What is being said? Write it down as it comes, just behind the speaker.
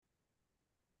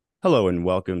Hello and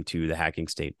welcome to the Hacking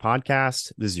State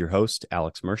podcast. This is your host,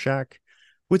 Alex Mershak.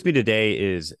 With me today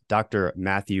is Dr.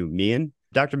 Matthew Mehan.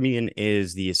 Dr. Mehan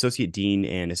is the Associate Dean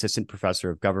and Assistant Professor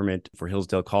of Government for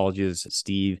Hillsdale College's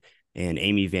Steve and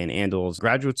Amy Van Andel's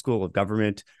Graduate School of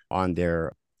Government on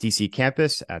their DC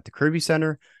campus at the Kirby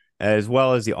Center, as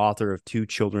well as the author of two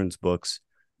children's books,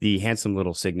 The Handsome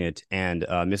Little Cygnet and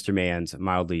Mr. Mehan's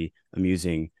Mildly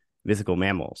Amusing Mythical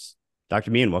Mammals.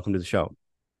 Dr. Mehan, welcome to the show.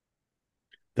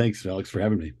 Thanks, Alex, for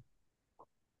having me.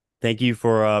 Thank you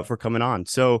for coming on.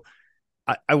 So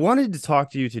I wanted to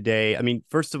talk to you today. I mean,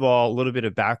 first of all, a little bit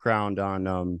of background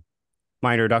on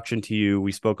my introduction to you.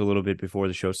 We spoke a little bit before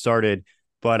the show started,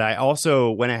 but I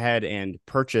also went ahead and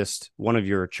purchased one of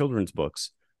your children's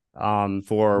books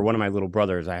for one of my little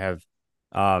brothers. I have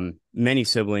many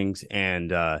siblings, and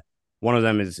one of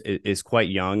them is quite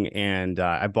young. And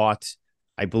I bought,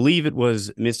 I believe it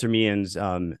was Mr. Mehan's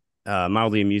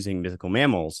Mildly Amusing Mythical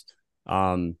Mammals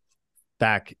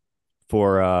back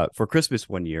for Christmas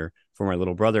one year for my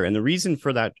little brother. And the reason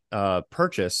for that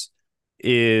purchase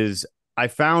is I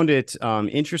found it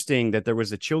interesting that there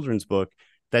was a children's book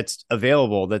that's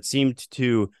available that seemed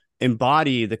to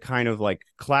embody the kind of like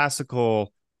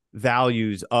classical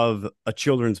values of a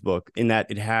children's book, in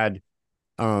that it had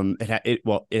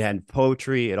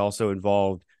poetry. It also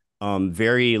involved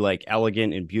very like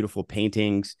elegant and beautiful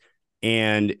paintings.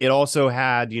 And it also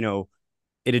had,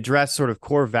 it addressed sort of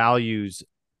core values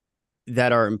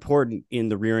that are important in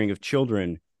the rearing of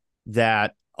children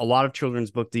that a lot of children's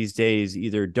books these days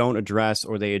either don't address,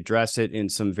 or they address it in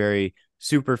some very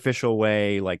superficial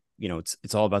way. Like,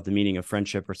 it's all about the meaning of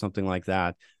friendship or something like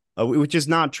that, which is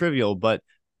not trivial. But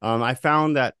I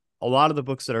found that a lot of the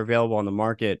books that are available on the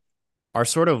market are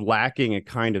sort of lacking a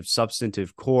kind of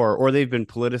substantive core, or they've been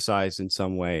politicized in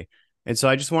some way. And so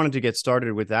I just wanted to get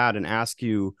started with that and ask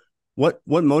you what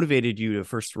motivated you to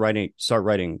first start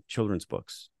writing children's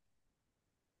books?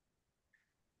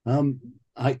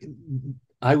 I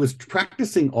was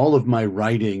practicing all of my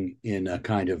writing in a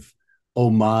kind of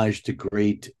homage to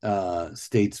great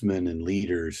statesmen and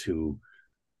leaders who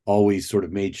always sort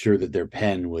of made sure that their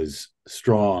pen was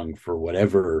strong for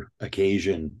whatever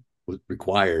occasion was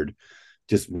required.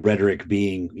 Just rhetoric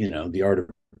being, the art of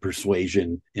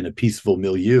persuasion in a peaceful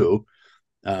milieu,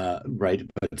 right?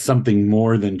 But something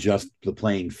more than just the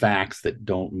plain facts that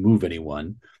don't move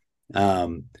anyone.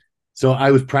 So I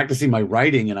was practicing my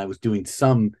writing, and I was doing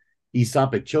some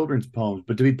Aesopic children's poems.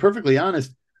 But to be perfectly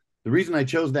honest, the reason I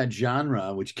chose that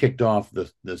genre, which kicked off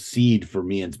the seed for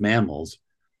Mehan's Mammals,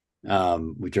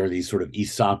 which are these sort of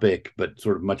Aesopic but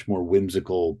sort of much more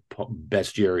whimsical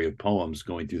bestiary of poems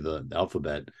going through the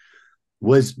alphabet,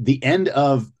 was the end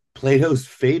of Plato's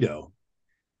Phaedo,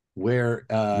 where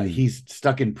he's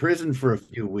stuck in prison for a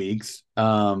few weeks,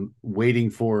 waiting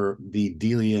for the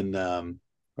Delian,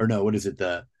 or no, what is it?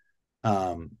 The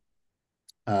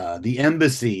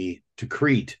embassy to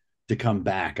Crete to come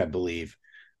back, I believe.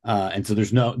 And so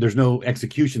there's no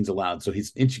executions allowed. So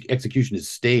his execution is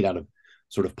stayed out of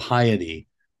sort of piety.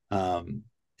 And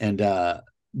the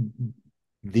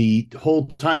whole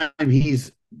time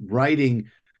he's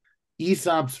writing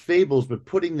Aesop's fables, but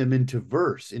putting them into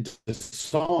verse, into the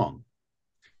song,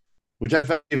 which I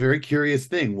found a very curious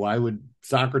thing. Why would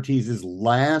Socrates'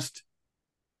 last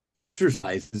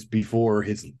exercises before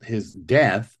his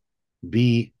death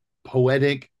be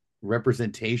poetic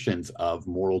representations of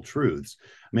moral truths?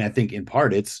 I mean, I think in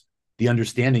part it's the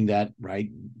understanding that,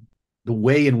 right, the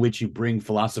way in which you bring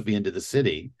philosophy into the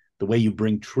city, the way you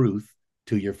bring truth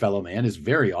to your fellow man, is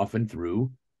very often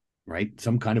through, right,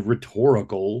 some kind of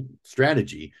rhetorical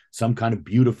strategy, some kind of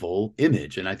beautiful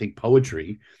image. And I think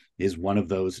poetry is one of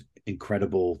those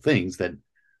incredible things that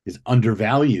is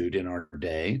undervalued in our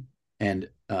day. And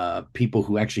people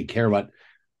who actually care about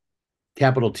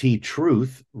capital T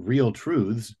truth, real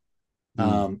truths,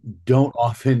 don't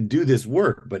often do this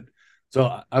work. But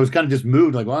so I was kind of just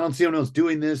moved, like, well, I don't see anyone else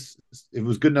doing this. It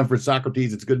was good enough for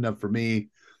Socrates. It's good enough for me.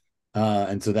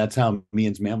 And so that's how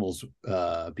Mehan's Mammals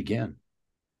began.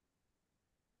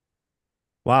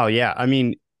 Wow. Yeah. I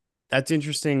mean, that's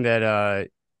interesting that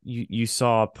you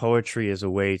saw poetry as a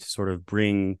way to sort of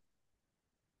bring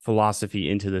philosophy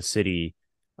into the city.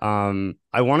 I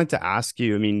wanted to ask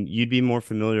you, I mean, you'd be more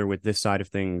familiar with this side of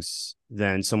things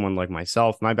than someone like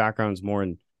myself. My background's more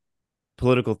in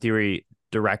political theory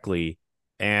directly.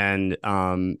 And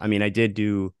I mean, I did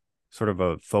do sort of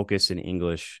a focus in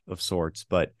English of sorts,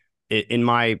 but in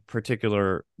my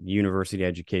particular university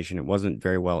education, it wasn't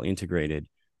very well integrated.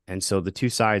 And so the two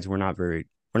sides were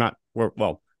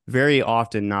very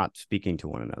often not speaking to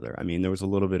one another. I mean, there was a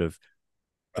little bit of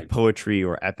Right. poetry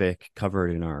or epic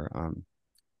covered in our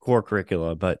core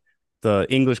curricula, but the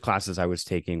English classes I was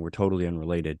taking were totally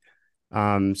unrelated.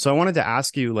 So I wanted to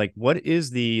ask you, like, what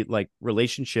is the like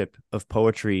relationship of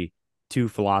poetry to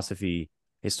philosophy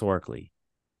historically?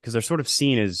 Because they're sort of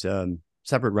seen as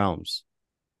separate realms.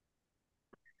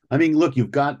 I mean, look,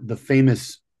 you've got the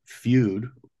famous feud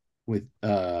with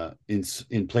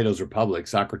in Plato's Republic,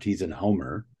 Socrates and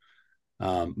Homer.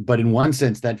 But in one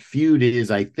sense, that feud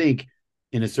is, I think,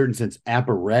 in a certain sense,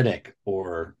 aphoretic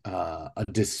or a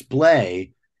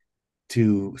display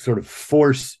to sort of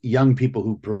force young people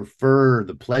who prefer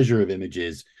the pleasure of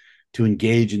images to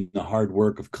engage in the hard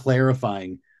work of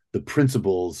clarifying the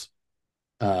principles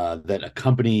that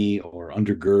accompany or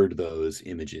undergird those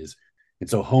images. And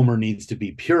so Homer needs to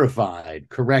be purified,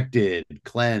 corrected,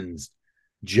 cleansed,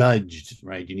 judged,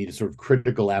 right? You need a sort of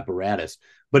critical apparatus.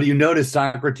 But you notice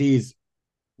Socrates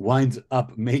winds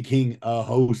up making a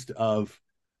host of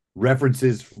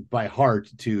references by heart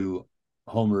to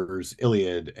Homer's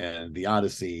Iliad and the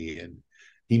Odyssey, and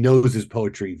he knows his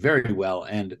poetry very well.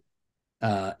 And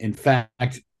in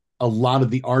fact, a lot of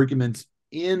the arguments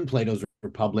in Plato's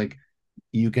Republic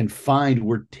you can find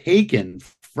were taken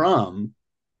from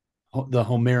the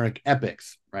Homeric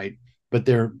epics, right? But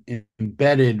they're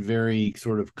embedded very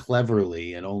sort of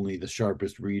cleverly, and only the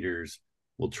sharpest readers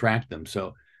will track them.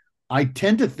 So I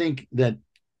tend to think that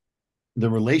the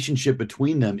relationship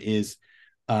between them is,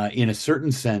 in a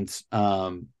certain sense,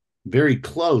 very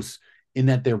close in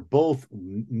that they're both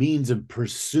means of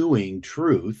pursuing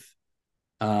truth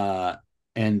uh,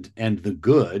 and the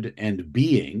good and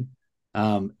being,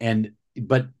 and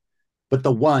but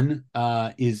the one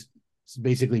is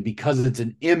basically because it's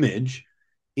an image,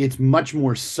 it's much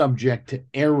more subject to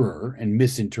error and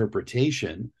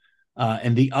misinterpretation.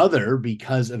 And the other,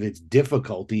 because of its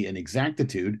difficulty and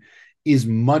exactitude, is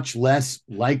much less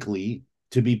likely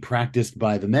to be practiced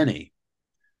by the many.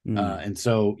 Mm. And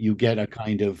so you get a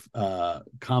kind of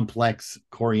complex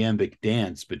choreambic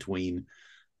dance between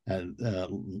uh,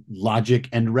 logic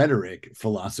and rhetoric,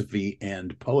 philosophy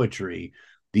and poetry,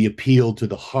 the appeal to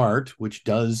the heart, which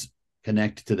does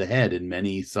connect to the head in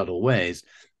many subtle ways,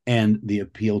 and the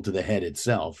appeal to the head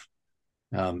itself.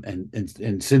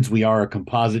 And since we are a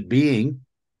composite being,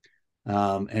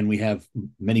 and we have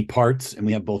many parts, and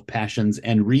we have both passions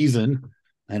and reason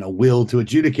and a will to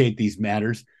adjudicate these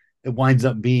matters, it winds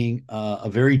up being a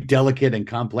very delicate and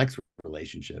complex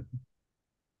relationship.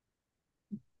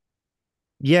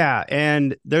 Yeah,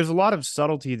 and there's a lot of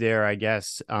subtlety there, I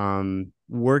guess,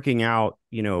 working out,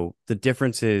 the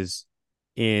differences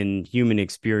in human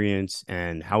experience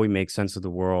and how we make sense of the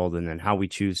world, and then how we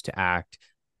choose to act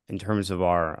in terms of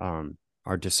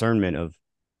our discernment of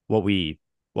what we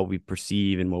what we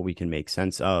perceive and what we can make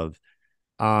sense of.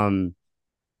 Um,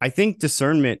 I think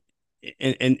discernment,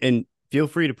 and feel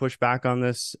free to push back on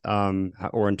this,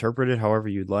 or interpret it however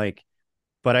you'd like.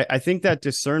 But I think that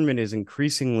discernment is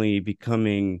increasingly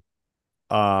becoming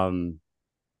um,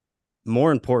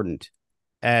 more important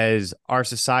as our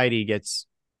society gets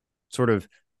sort of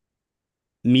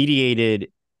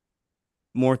mediated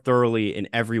more thoroughly in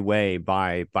every way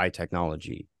by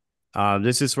technology.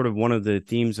 This is sort of one of the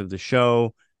themes of the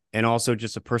show, and also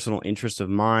just a personal interest of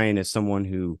mine as someone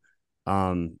who,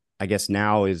 I guess,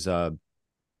 now is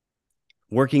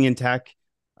working in tech.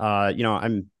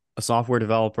 I'm a software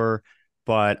developer,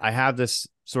 but I have this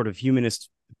sort of humanist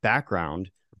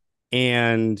background.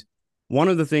 And one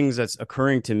of the things that's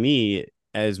occurring to me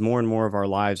as more and more of our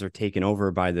lives are taken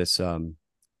over by this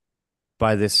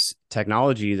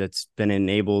technology that's been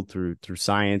enabled through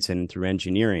science and through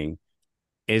engineering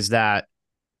is that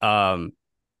um,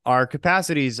 our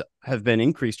capacities have been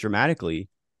increased dramatically.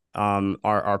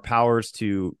 Our powers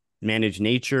to manage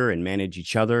nature and manage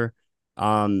each other,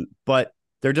 but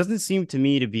there doesn't seem to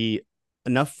me to be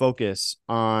enough focus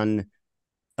on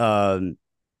um,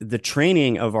 the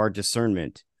training of our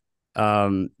discernment,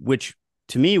 which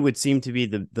to me would seem to be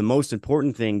the most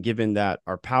important thing, given that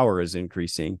our power is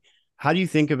increasing. How do you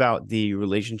think about the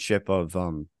relationship of,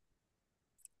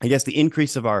 I guess, the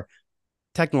increase of our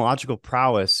technological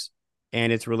prowess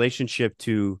and its relationship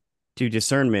to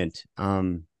discernment?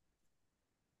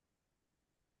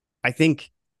 I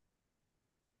think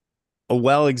a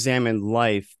well-examined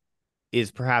life is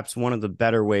perhaps one of the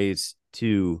better ways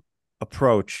to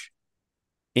approach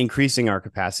increasing our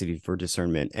capacity for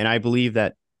discernment. And I believe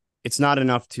that it's not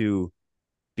enough to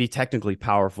be technically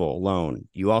powerful alone.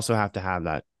 You also have to have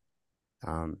that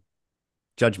um,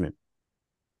 judgment.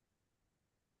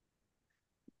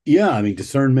 Yeah, I mean,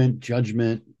 discernment,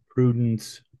 judgment,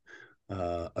 prudence,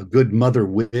 a good mother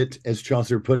wit, as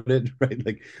Chaucer put it, right?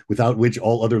 Like, without which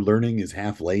all other learning is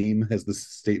half lame, as the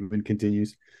statement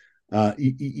continues.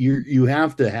 You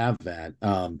have to have that.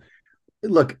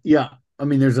 Look, yeah, I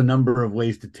mean, there's a number of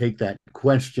ways to take that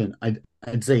question.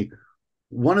 I'd say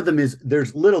one of them is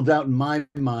there's little doubt in my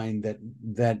mind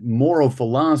that moral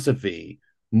philosophy,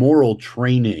 moral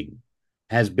training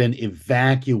has been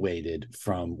evacuated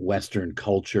from Western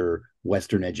culture,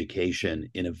 Western education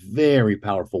in a very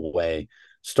powerful way,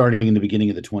 starting in the beginning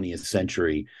of the 20th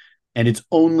century. And it's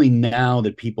only now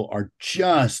that people are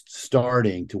just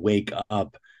starting to wake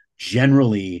up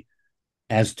generally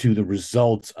as to the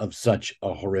results of such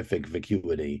a horrific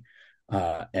vacuity.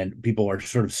 And people are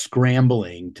sort of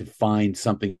scrambling to find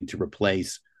something to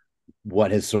replace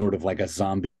what has sort of like a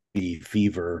zombie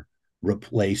fever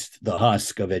replaced the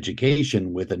husk of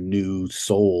education with a new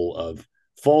soul of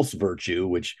false virtue,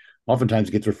 which oftentimes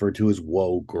gets referred to as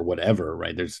woke or whatever,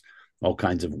 right? There's all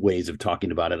kinds of ways of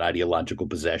talking about it, ideological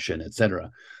possession,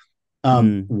 etc.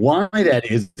 Mm, Why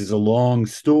that is a long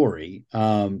story,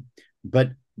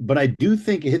 but I do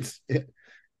think it's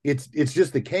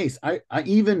just the case. I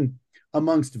even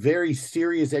amongst very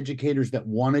serious educators that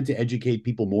wanted to educate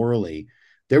people morally,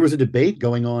 there was a debate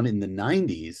going on in the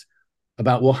 90s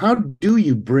about, well, how do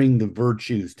you bring the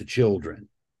virtues to children,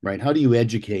 right? How do you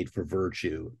educate for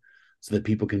virtue so that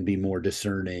people can be more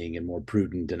discerning and more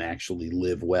prudent and actually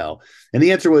live well? And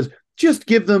the answer was just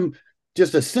give them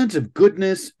just a sense of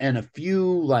goodness and a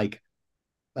few like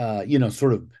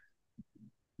sort of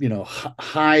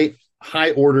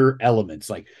high order elements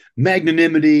like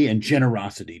magnanimity and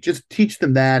generosity. Just teach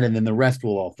them that, and then the rest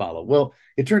will all follow. Well,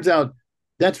 it turns out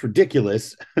that's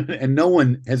ridiculous, and no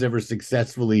one has ever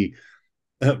successfully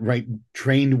right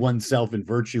trained oneself in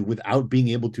virtue without being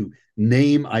able to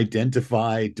name,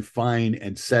 identify, define,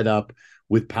 and set up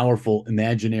with powerful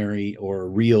imaginary or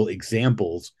real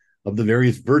examples of the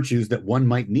various virtues that one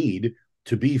might need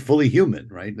to be fully human,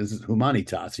 right? This is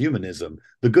humanitas, humanism,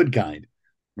 the good kind,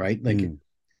 right? Like, mm,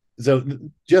 so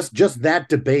just that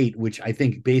debate, which I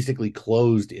think basically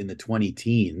closed in the 20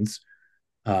 teens,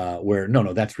 where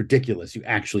no, that's ridiculous. You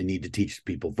actually need to teach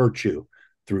people virtue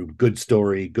through good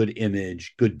story, good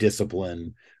image, good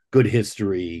discipline, good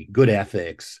history, good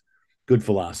ethics, good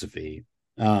philosophy.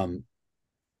 Um,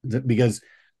 because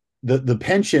the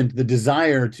penchant, the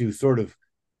desire to sort of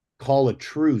call a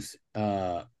truce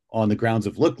on the grounds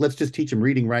of, look, let's just teach them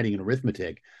reading, writing, and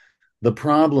arithmetic. The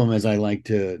problem, as I like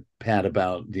to pat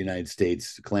about the United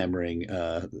States, clamoring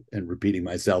and repeating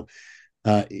myself,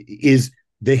 is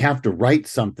they have to write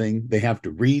something, they have to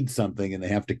read something, and they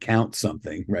have to count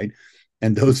something, right?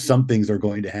 And those somethings are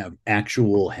going to have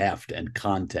actual heft and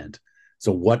content.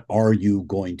 So, what are you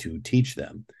going to teach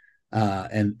them?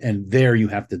 And there you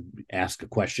have to ask a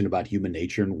question about human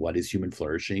nature and what is human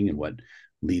flourishing and what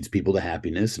leads people to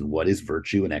happiness and what is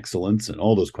virtue and excellence, and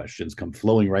all those questions come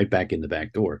flowing right back in the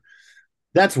back door.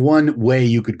 That's one way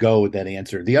you could go with that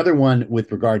answer. The other one,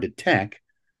 with regard to tech,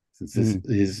 since this mm,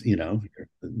 is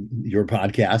your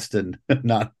podcast and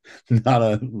not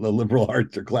a liberal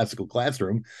arts or classical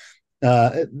classroom,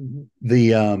 uh,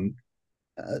 the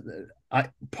uh,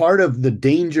 part of the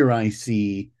danger I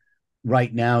see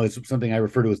right now is something I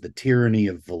refer to as the tyranny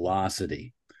of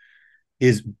velocity.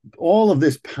 Is all of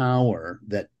this power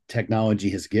that technology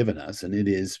has given us, and it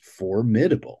is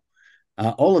formidable.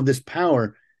 All of this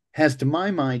power has, to my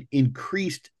mind,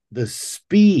 increased the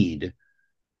speed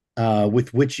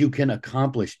with which you can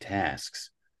accomplish tasks.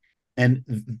 And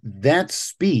that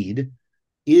speed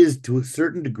is, to a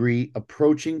certain degree,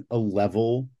 approaching a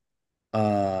level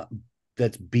uh,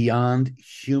 that's beyond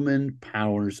human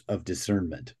powers of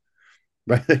discernment,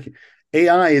 right? Like,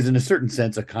 AI is, in a certain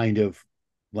sense, a kind of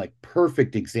like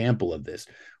perfect example of this.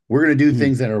 We're going to do mm,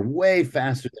 things that are way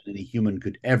faster than any human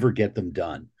could ever get them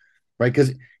done, right?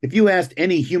 Because if you asked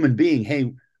any human being,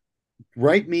 hey,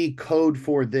 write me code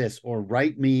for this, or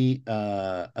write me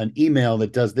an email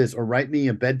that does this, or write me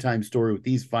a bedtime story with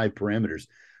these 5 parameters,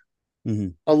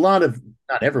 mm, a lot of,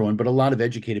 not everyone, but a lot of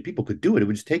educated people could do it. It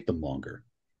would just take them longer,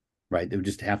 right? They would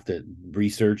just have to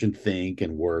research and think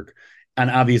and work. And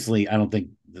obviously, I don't think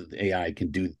the AI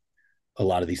can do a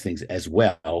lot of these things as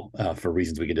well, for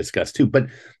reasons we can discuss too. But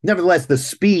nevertheless, the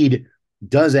speed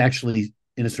does actually,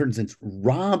 in a certain sense,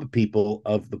 rob people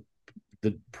of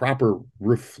the proper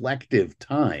reflective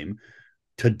time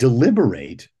to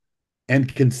deliberate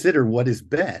and consider what is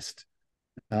best.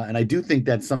 And I do think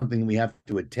that's something we have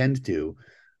to attend to,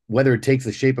 whether it takes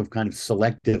the shape of kind of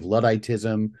selective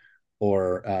Ludditism,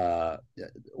 or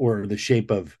or the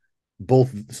shape of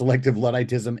both selective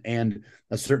Ludditism and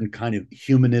a certain kind of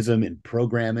humanism in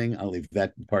programming. I'll leave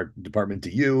that department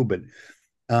to you, but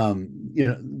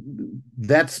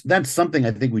that's something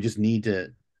I think we just need to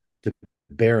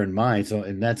bear in mind. So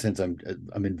in that sense, I'm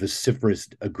in vociferous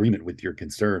agreement with your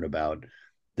concern about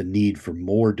the need for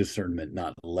more discernment,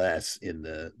 not less, in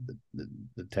the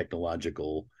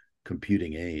technological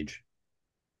computing age.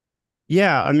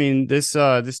 Yeah, I mean this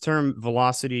term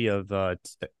velocity of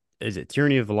is it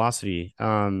tyranny of velocity?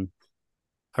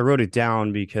 I wrote it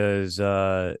down because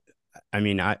I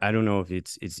mean I don't know if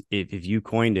it's if you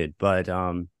coined it, but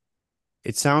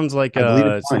it sounds like I believe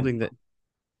it's mine. something that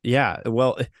yeah,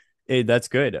 well that's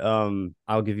good.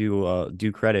 I'll give you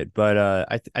due credit, but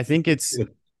I think it's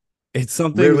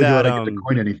something Rarely do that I get to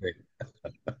coin anything.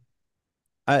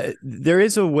 there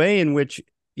is a way in which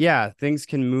yeah, things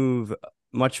can move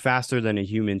much faster than a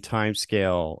human time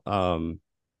scale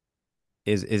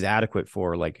is adequate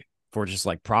for like for just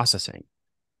like processing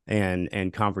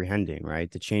and comprehending,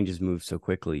 right? The changes move so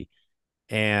quickly.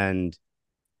 And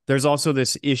there's also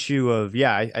this issue of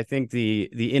yeah, I think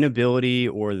the inability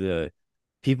or the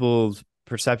people's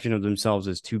perception of themselves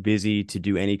as too busy to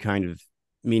do any kind of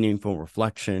meaningful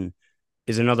reflection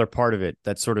is another part of it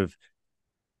that's sort of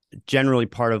generally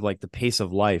part of like the pace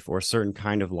of life or a certain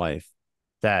kind of life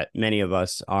that many of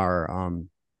us are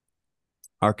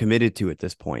committed to at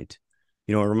this point.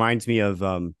 You know, it reminds me of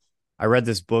I read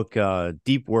this book,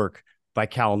 Deep Work by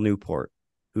Cal Newport,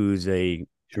 who's a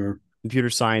Sure. computer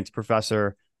science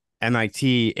professor,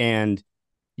 MIT, and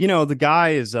you know the guy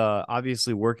is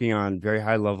obviously working on very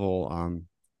high level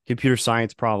computer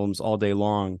science problems all day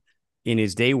long in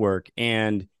his day work,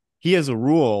 and he has a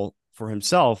rule for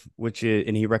himself, which is,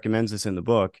 and he recommends this in the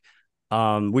book,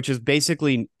 which is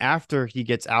basically after he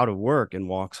gets out of work and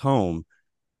walks home,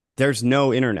 there's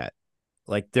no internet.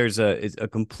 Like there's a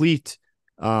complete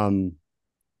um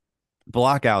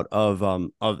blockout of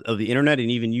the internet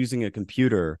and even using a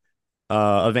computer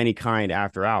of any kind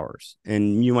after hours.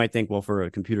 And you might think, well, for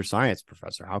a computer science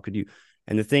professor, how could you?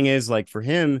 And the thing is, like for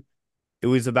him, it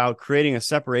was about creating a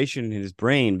separation in his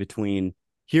brain between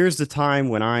here's the time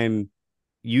when I'm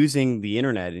using the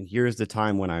internet and here's the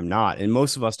time when I'm not. And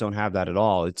most of us don't have that at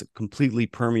all. It's a completely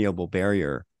permeable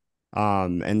barrier.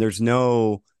 And there's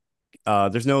no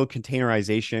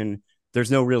containerization.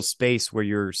 There's no real space where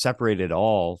you're separated at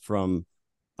all from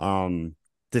um,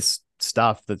 this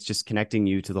stuff that's just connecting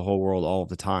you to the whole world all of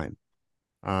the time.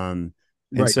 Um,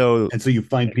 and Right. so, And so you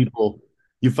find people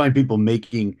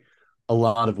making a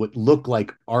lot of what look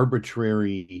like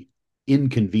arbitrary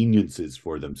inconveniences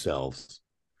for themselves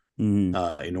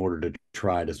mm, in order to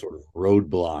try to sort of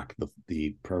roadblock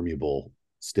the permeable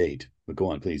state. But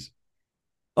go on, please.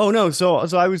 oh no, so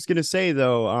I was gonna say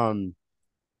though,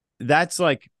 that's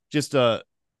like just a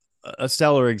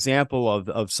stellar example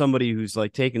of somebody who's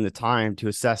like taking the time to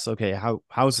assess, okay,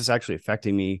 how is this actually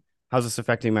affecting me? How's this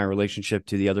affecting my relationship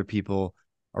to the other people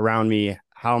around me?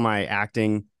 How am I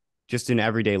acting just in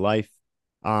everyday life?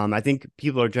 I think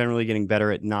people are generally getting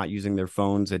better at not using their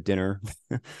phones at dinner.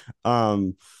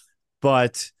 um,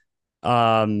 but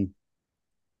um,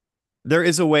 there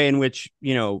is a way in which,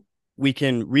 you know, we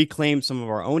can reclaim some of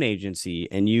our own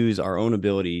agency and use our own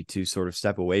ability to sort of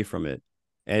step away from it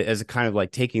as a kind of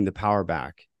like taking the power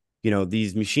back. You know,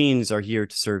 these machines are here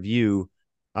to serve you.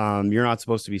 You're not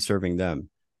supposed to be serving them.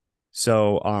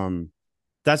 So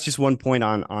that's just one point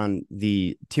on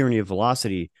the tyranny of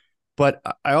velocity. But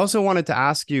I also wanted to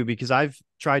ask you because I've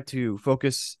tried to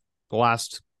focus the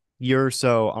last year or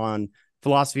so on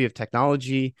philosophy of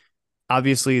technology.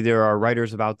 Obviously, there are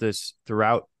writers about this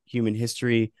throughout human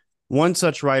history. One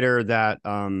such writer that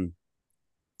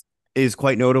is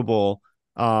quite notable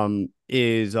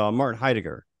is Martin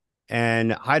Heidegger,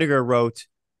 and Heidegger wrote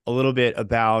a little bit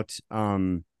about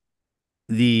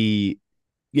the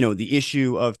the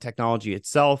issue of technology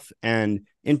itself, and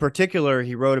in particular,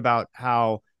 he wrote about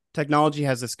how technology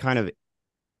has this kind of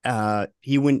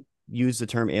he wouldn't use the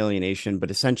term alienation,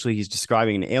 but essentially he's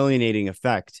describing an alienating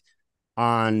effect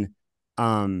on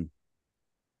um,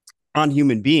 on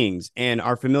human beings and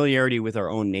our familiarity with our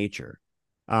own nature.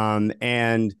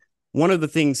 And one of the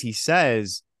things he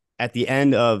says at the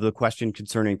end of the question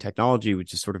concerning technology,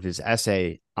 which is sort of his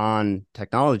essay on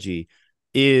technology,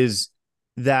 is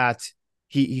that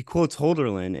he quotes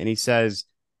Holderlin and he says,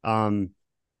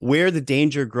 where the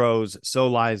danger grows, so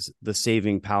lies the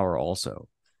saving power also.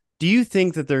 Do you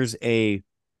think that there's a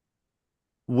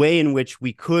way in which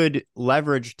we could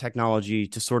leverage technology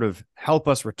to sort of help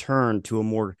us return to a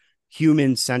more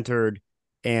human centered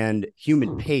and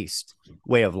human paced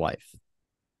way of life?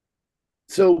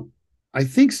 So I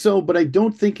think so, but I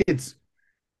don't think it's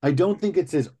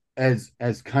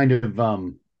as kind of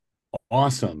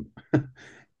awesome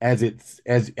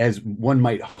as one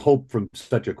might hope from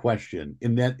such a question.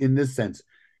 In this sense,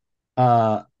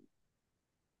 uh,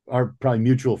 our probably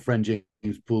mutual friend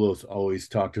James Poulos always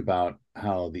talked about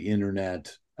how the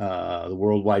internet, the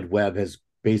World Wide Web, has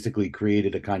basically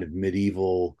created a kind of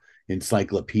medieval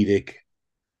encyclopedic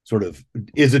sort of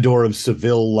Isidore of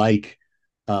Seville like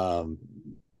um,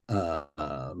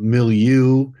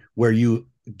 milieu where you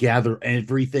gather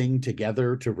everything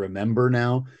together to remember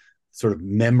now. Sort of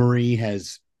memory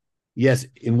has, yes,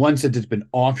 in one sense, it's been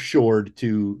offshored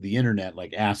to the internet,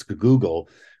 like ask Google,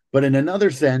 but in another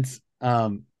sense,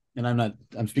 and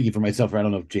I'm speaking for myself, or I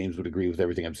don't know if James would agree with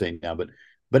everything I'm saying now,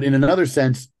 but in another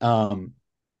sense,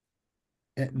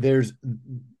 there's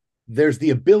there's the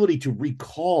ability to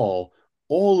recall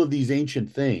all of these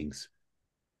ancient things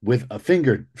with a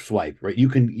finger swipe, right? You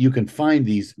can find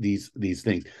these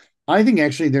things. I think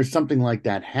actually there's something like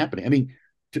that happening. I mean,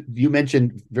 you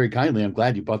mentioned very kindly. I'm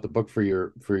glad you bought the book for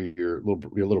your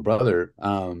little brother.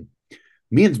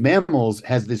 Mehan's Mammals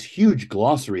has this huge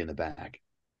glossary in the back.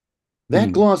 That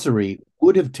Mm, glossary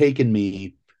would have taken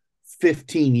me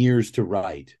 15 years to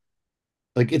write.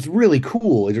 Like it's really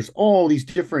cool. There's all these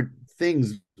different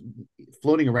things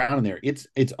floating around in there. It's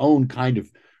its own kind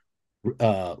of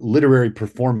literary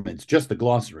performance, just the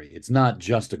glossary. It's not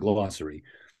just a glossary,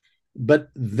 but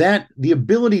that the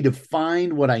ability to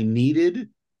find what I needed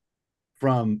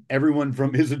from everyone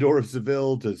from Isidore of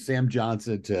Seville to Sam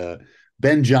Johnson to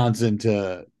Ben Jonson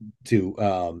to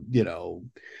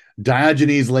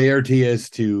Diogenes Laertius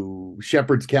to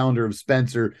Shepherd's Calendar of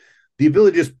Spencer, the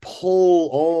ability to just pull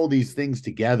all these things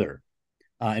together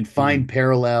and mm. find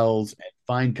parallels and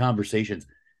find conversations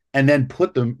and then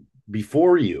put them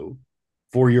before you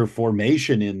for your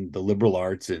formation in the liberal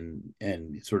arts and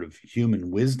sort of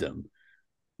human wisdom.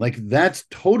 Like that's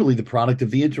totally the product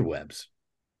of the interwebs.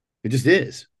 It just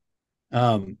is.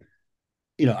 um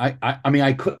I mean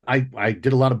I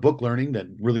did a lot of book learning that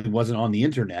really wasn't on the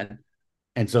internet,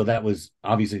 and so that was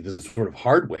obviously the sort of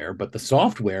hardware, but the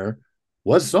software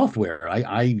was software.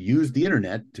 I used the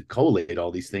internet to collate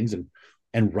all these things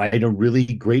and write a really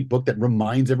great book that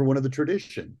reminds everyone of the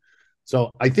tradition.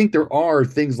 So I think there are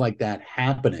things like that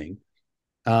happening.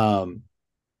 Um,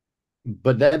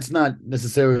 but that's not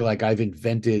necessarily like I've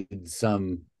invented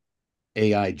some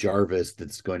AI Jarvis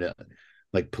that's going to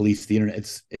like police the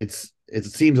internet. It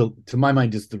seems to my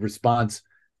mind just the response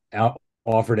out,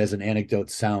 offered as an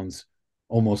anecdote sounds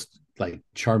almost like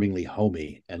charmingly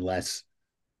homey and less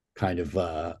kind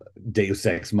of Deus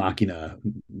ex machina,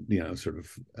 sort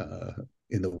of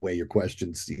in the way your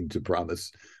questions seem to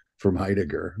promise from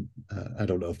Heidegger. I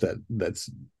don't know if that's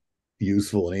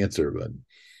useful an answer, but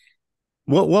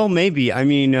Well, maybe. I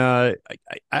mean, I'm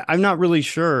not really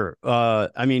sure.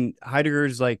 I mean,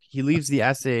 Heidegger's like he leaves the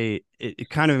essay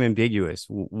kind of ambiguous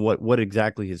what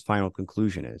exactly his final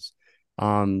conclusion is.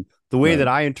 The way that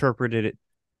right. I interpreted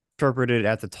it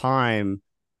at the time,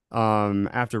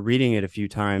 after reading it a few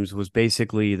times, was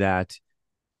basically that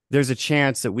there's a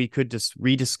chance that we could just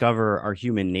rediscover our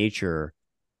human nature,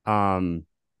 um,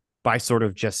 by sort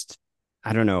of just,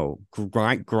 I don't know,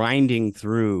 grinding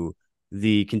through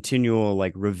the continual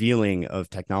like revealing of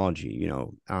technology,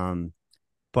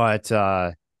 but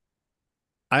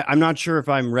I'm not sure if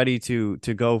I'm ready to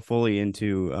go fully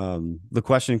into the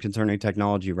question concerning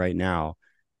technology right now.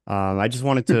 I just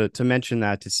wanted to mention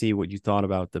that to see what you thought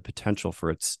about the potential for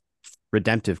its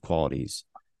redemptive qualities.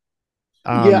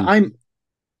 Yeah, Um,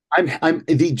 I'm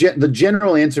the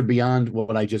general answer beyond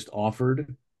what I just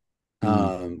offered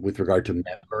mm, with regard to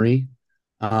memory.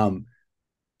 Um,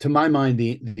 to my mind,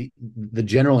 the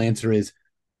general answer is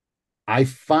I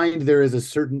find there is a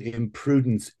certain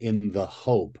imprudence in the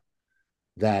hope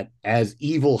that as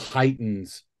evil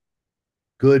heightens,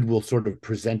 good will sort of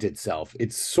present itself.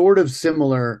 It's sort of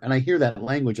similar, and I hear that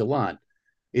language a lot.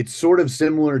 It's sort of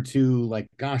similar to like,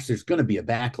 gosh, there's going to be a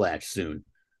backlash soon,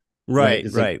 right? right,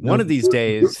 It's like, right. no, One of these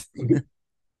days,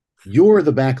 you're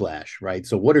the backlash, right?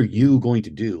 So what are you going to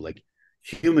do? Like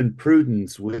human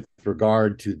prudence with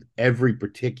regard to every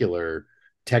particular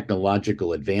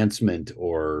technological advancement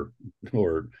or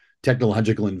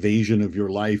technological invasion of your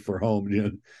life or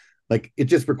home, like it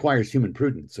just requires human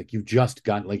prudence. Like you've just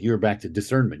got like you're back to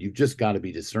discernment. You've just got to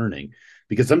be discerning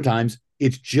because sometimes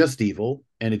it's just evil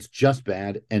and it's just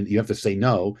bad and you have to say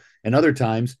no. And other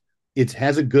times it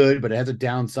has a good, but it has a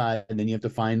downside, and then you have to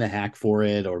find the hack for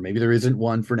it, or maybe there isn't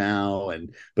one for now,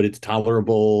 and but it's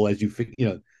tolerable as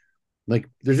like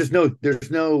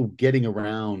there's no getting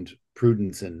around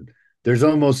prudence, and there's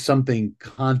almost something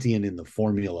Kantian in the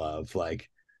formula of like,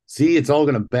 see, it's all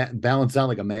going to balance out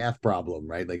like a math problem,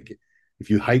 right? Like if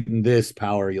you heighten this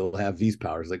power, you'll have these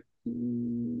powers. Like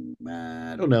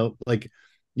I don't know, like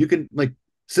you can like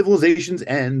civilizations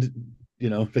end,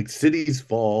 like cities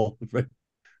fall, right?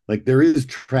 Like there is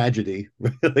tragedy,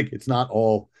 right? Like it's not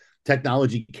all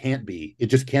technology can't be. It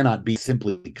just cannot be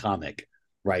simply comic.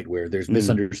 right? Where there's Mm.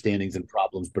 misunderstandings and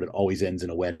problems, but it always ends in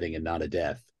a wedding and not a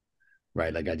death,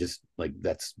 right? Like I just like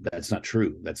that's not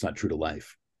true. That's not true to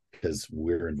life because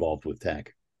we're involved with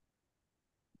tech.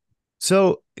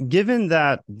 So, given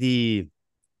that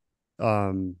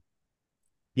um,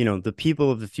 the people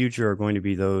of the future are going to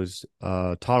be those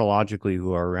tautologically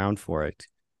who are around for it,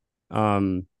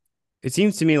 um, it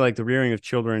seems to me like the rearing of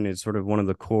children is sort of one of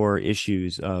the core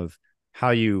issues of how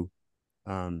you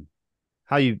um,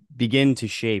 how you begin to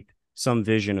shape some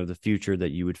vision of the future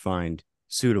that you would find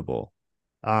suitable.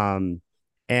 Um,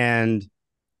 and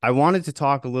I wanted to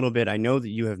talk a little bit. I know that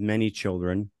you have many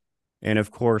children, and of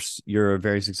course, you're a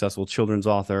very successful children's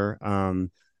author.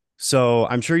 So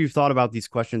I'm sure you've thought about these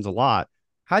questions a lot.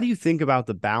 How do you think about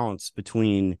the balance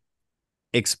between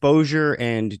exposure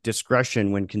and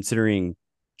discretion when considering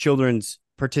children's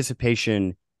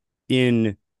participation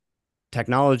in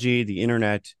technology, the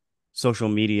internet, social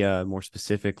media, more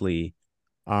specifically?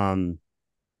 Um,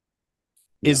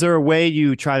 is Yeah. there a way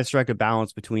you try to strike a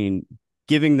balance between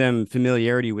giving them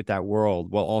familiarity with that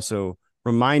world while also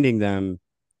reminding them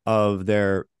of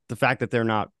the fact that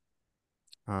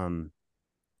um,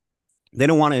 they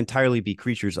don't want to entirely be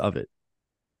creatures of it?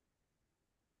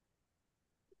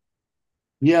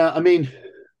 Yeah. I mean,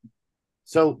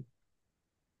 so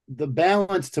the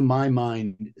balance to my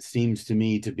mind seems to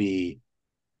me to be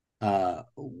uh,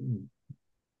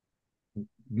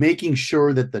 making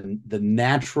sure that the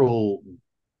natural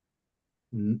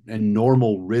and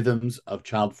normal rhythms of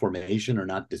child formation are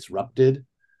not disrupted.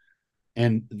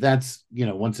 And that's,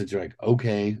 once it's like,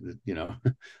 okay,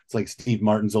 it's like Steve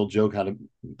Martin's old joke, how to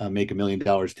make $1 million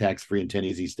tax free in 10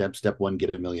 easy steps. Step one,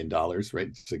 get $1 million, right?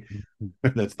 It's like,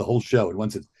 that's the whole show. And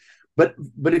once it's, but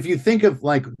if you think of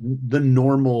like the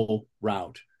normal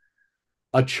route,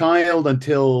 a child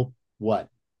until what,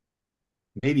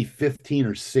 maybe 15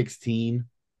 or 16,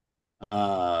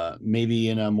 maybe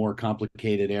in a more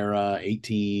complicated era,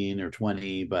 18 or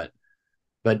 20, but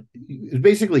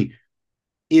basically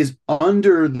is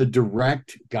under the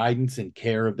direct guidance and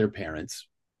care of their parents,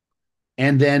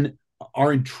 and then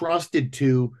are entrusted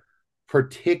to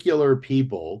particular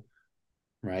people,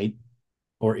 right,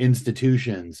 or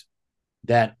institutions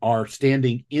that are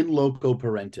standing in loco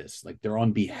parentis, like they're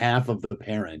on behalf of the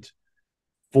parent,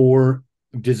 for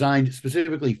designed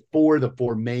specifically for the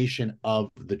formation of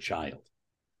the child,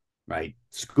 right?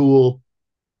 School,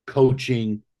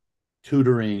 coaching,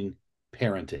 tutoring,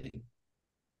 parenting.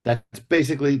 That's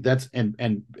basically that's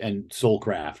and soul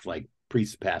craft, like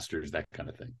priests, pastors, that kind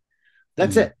of thing.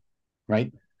 That's Mm, it,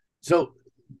 right? So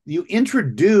you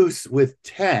introduce with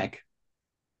tech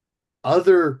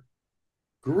other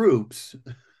groups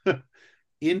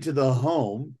into the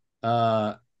home,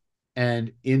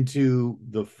 and into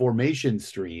the formation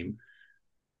stream.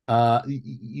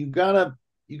 You gotta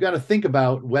think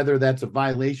about whether that's a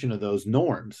violation of those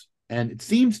norms. And it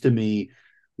seems to me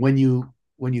when you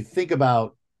think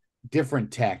about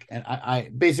different tech, and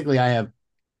I basically I have,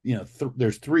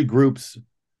 there's three groups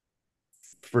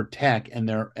for tech, and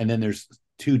then there's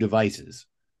two devices.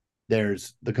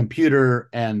 There's the computer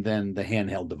and then the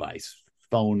handheld device,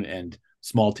 phone and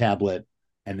small tablet,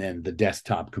 and then the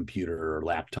desktop computer or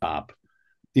laptop.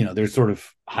 There's sort of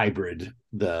hybrid.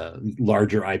 The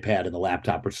larger iPad and the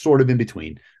laptop are sort of in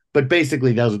between, but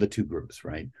basically those are the two groups,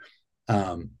 right?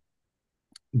 Um,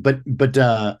 but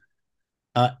uh,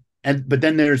 but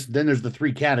then there's the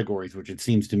three categories, which it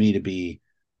seems to me to be,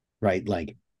 right,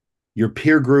 like your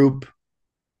peer group,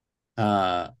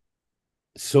 uh,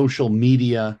 social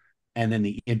media, and then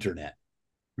the internet,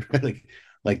 right?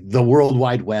 like the World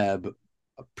Wide Web,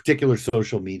 particular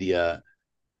social media,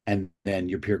 and then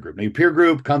your peer group. Now, your peer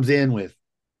group comes in with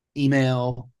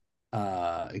email.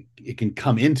 It can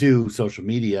come into social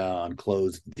media on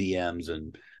closed DMs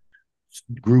and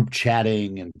group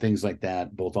chatting and things like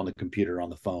that, both on the computer, on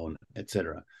the phone,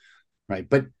 etc. Right?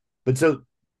 But so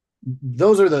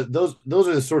those are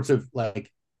the sorts of,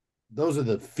 like, those are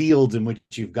the fields in which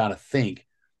you've got to think,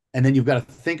 and then you've got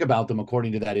to think about them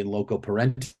according to that in loco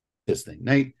parentis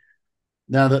thing.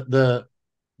 Now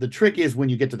the trick is when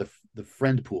you get to the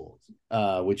friend pools,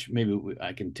 which maybe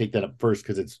I can take that up first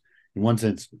because it's in one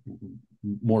sense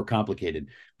more complicated,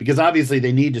 because obviously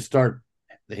they need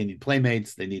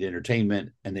playmates, they need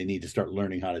entertainment, and they need to start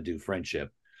learning how to do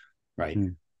friendship, right?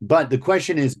 mm, But the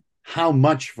question is, how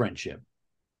much friendship?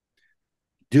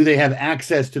 Do they have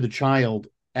access to the child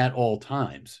at all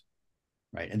times?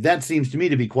 Right. And that seems to me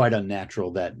to be quite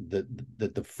unnatural, that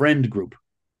the friend group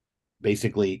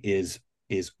basically is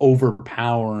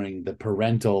overpowering the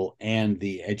parental and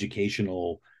the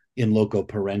educational in loco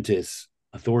parentis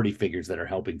authority figures that are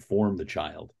helping form the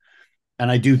child. And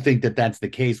I do think that that's the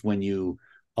case when you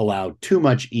allow too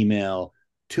much email,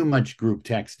 too much group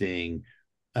texting,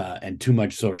 and too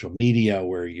much social media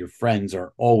where your friends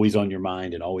are always on your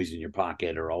mind and always in your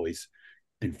pocket or always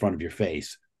in front of your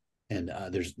face. And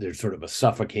there's sort of a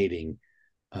suffocating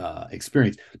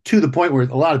experience, to the point where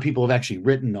a lot of people have actually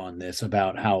written on this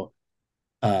about how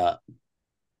uh,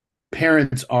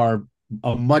 parents are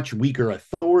a much weaker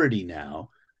authority now,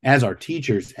 as our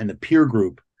teachers, and the peer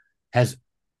group has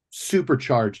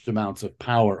supercharged amounts of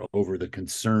power over the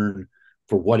concern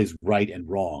for what is right and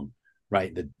wrong,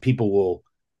 right? That people will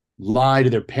lie to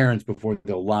their parents before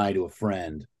they'll lie to a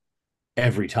friend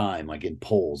every time. Like in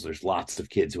polls, there's lots of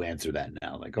kids who answer that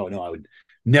now. Like, oh no, I would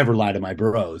never lie to my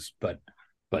bros, but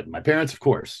my parents, of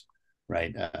course,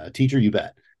 right? Teacher, you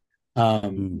bet.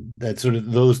 Mm. That sort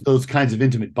of those kinds of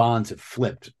intimate bonds have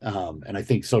flipped, and I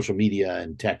think social media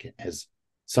and tech has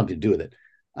something to do with it.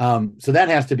 So that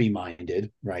has to be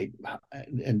minded, right,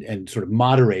 and sort of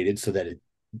moderated so that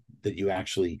that you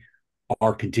actually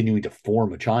are continuing to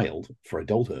form a child for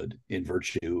adulthood in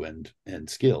virtue and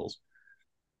skills.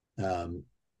 Um,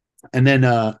 and then,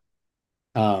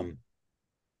 um,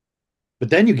 but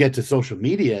then you get to social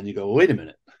media and you go, wait a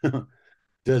minute,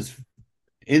 does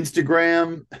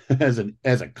Instagram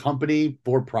as a company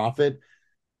for profit,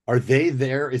 are they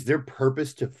there? Is their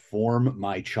purpose to form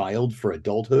my child for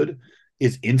adulthood?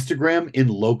 Is Instagram in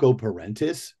loco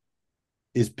parentis?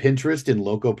 Is Pinterest in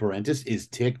loco parentis? Is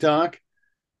TikTok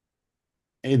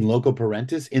in loco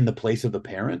parentis, in the place of the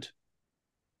parent?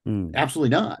 Mm. Absolutely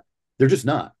not. They're just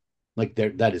not. Like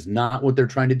that is not what they're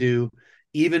trying to do,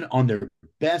 even on their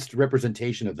best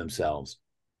representation of themselves,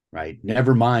 right?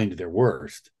 Never mind their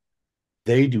worst.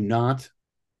 They do not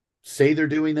say they're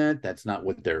doing that. That's not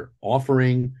what they're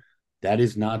offering. That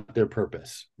is not their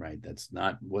purpose, right? That's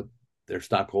not what their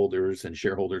stockholders and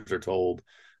shareholders are told.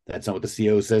 That's not what the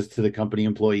CEO says to the company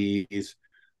employees.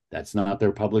 That's not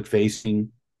their public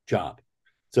facing job.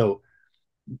 So,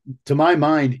 to my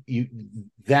mind, you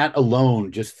that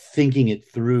alone, just thinking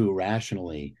it through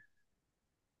rationally,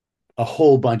 a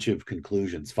whole bunch of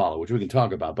conclusions follow, which we can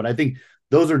talk about. But I think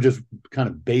those are just kind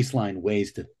of baseline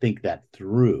ways to think that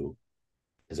through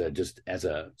as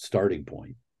a starting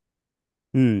point.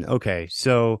 Okay,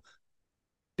 so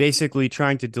basically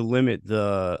trying to delimit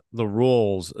the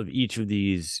roles of each of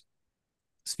these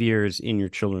spheres in your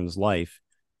children's life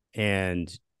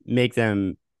and make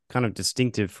them kind of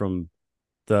distinctive from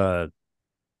the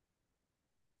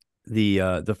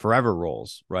the forever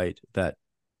roles, right? That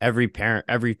every parent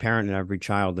and every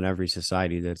child in every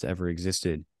society that's ever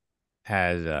existed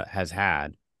has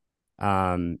had.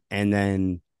 And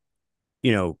then,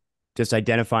 you know, just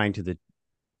identifying to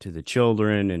the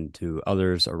children and to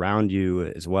others around you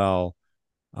as well,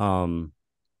 um,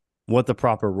 what the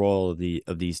proper role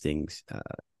of these things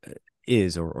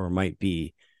is or might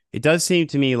be. It does seem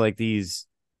to me like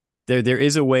there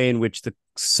is a way in which the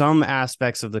some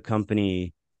aspects of the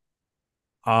company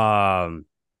um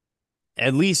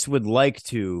at least would like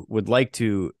to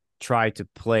try to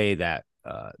play that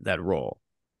role.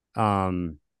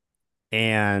 Um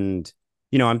and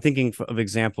I'm thinking of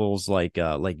examples like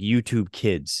YouTube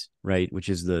Kids, right? Which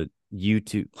is the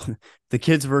YouTube the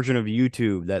kids version of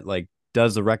YouTube that like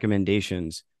does the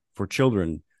recommendations for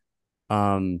children.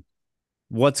 Um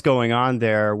what's going on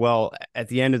there? Well, at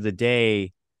the end of the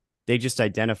day, they just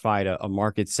identified a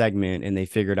market segment and they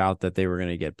figured out that they were going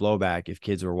to get blowback if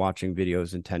kids were watching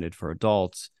videos intended for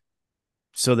adults.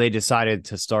 So they decided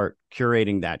to start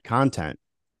curating that content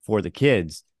for the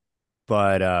kids.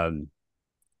 But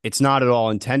it's not at all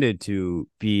intended to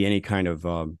be any kind of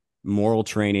moral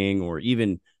training or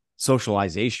even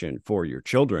socialization for your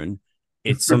children.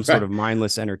 It's some sort Right. of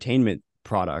mindless entertainment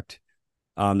product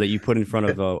that you put in front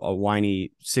of a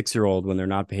whiny 6 year old when they're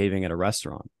not behaving at a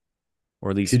restaurant, or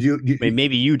at least Could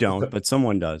maybe you don't, but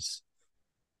someone does.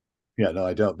 yeah, no,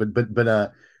 I don't. But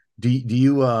do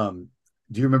you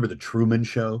remember the Truman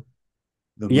Show?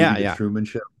 The movie Yeah, The yeah. Truman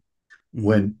Show? Mm-hmm.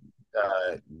 When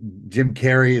uh Jim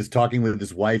Carrey is talking with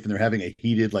his wife and they're having a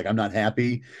heated, like, I'm not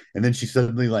happy, and then she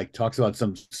suddenly like talks about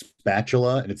some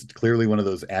spatula, and it's clearly one of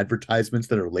those advertisements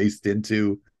that are laced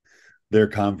into their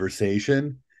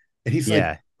conversation. And he's like,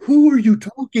 Yeah. who are you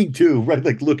talking to? Right?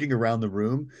 Like looking around the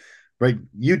room, right?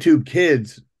 YouTube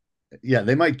Kids, yeah,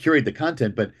 they might curate the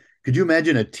content, but could you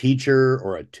imagine a teacher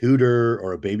or a tutor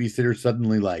or a babysitter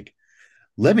suddenly like,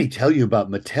 let me tell you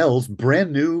about Mattel's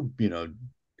brand new,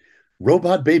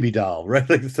 robot baby doll, right?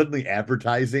 Like suddenly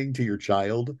advertising to your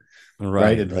child, right?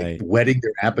 Right, And like right. whetting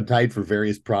their appetite for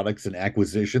various products and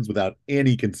acquisitions without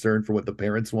any concern for what the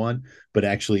parents want, but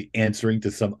actually answering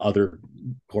to some other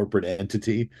corporate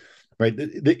entity, right?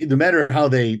 No matter how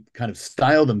they kind of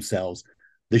style themselves,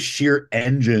 the sheer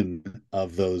engine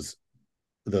of those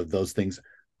things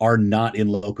are not in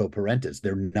loco parentis.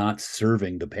 They're not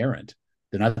serving the parent.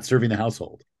 They're not serving the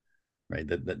household, right?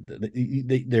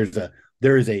 There's a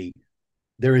there is a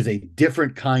there is a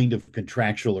different kind of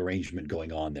contractual arrangement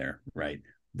going on there, right?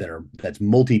 That's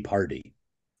multi-party.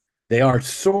 They are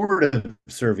sort of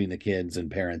serving the kids and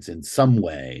parents in some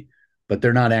way, but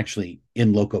they're not actually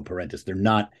in loco parentis. They're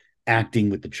not acting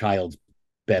with the child's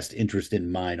best interest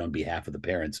in mind on behalf of the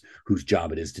parents, whose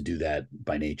job it is to do that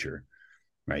by nature,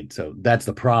 right? So that's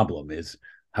the problem. Is,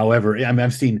 however, I mean,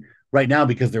 I've seen right now,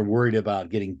 because they're worried about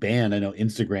getting banned. I know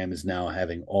Instagram is now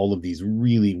having all of these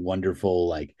really wonderful,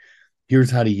 like,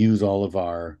 here's how to use all of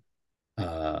our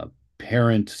uh,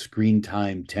 parent screen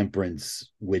time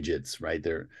temperance widgets, right?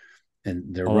 They're All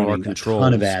of our running a ton of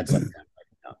controls. ads like that right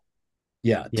now.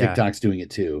 Yeah, Yeah. TikTok's doing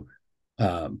it too.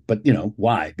 But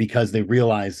why? Because they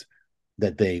realize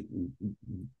that they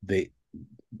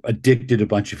addicted a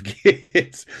bunch of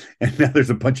kids, and now there's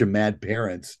a bunch of mad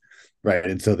parents, right?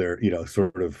 And so they're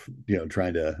sort of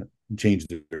trying to change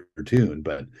their tune.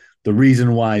 But the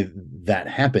reason why that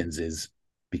happens is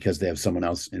because they have someone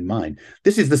else in mind.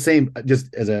 This is the same.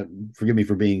 Just as a forgive me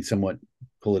for being somewhat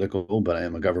political, but I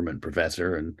am a government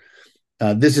professor,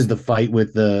 and this is the fight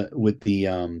with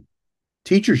the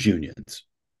teachers unions,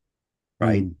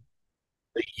 right? Mm.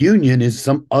 The union is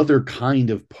some other kind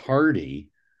of party,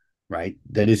 right?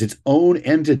 That is its own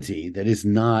entity, that is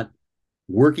not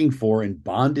working for and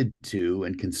bonded to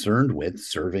and concerned with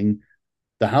serving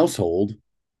the household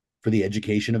for the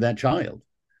education of that child.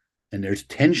 And there's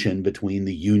tension between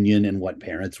the union and what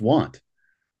parents want.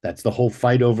 That's the whole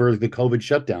fight over the COVID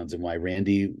shutdowns, and why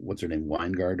Randy, what's her name,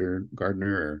 Gardner,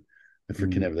 or I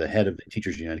forget, Mm. the head of the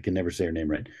teachers union, I can never say her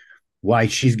name right. Why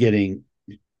she's getting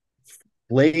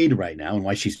played right now, and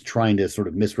why she's trying to sort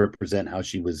of misrepresent how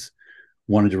she was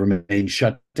wanted to remain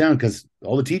shut down, because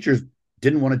all the teachers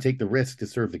didn't want to take the risk to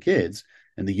serve the kids,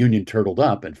 and the union turtled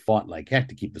up and fought like heck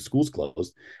to keep the schools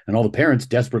closed, and all the parents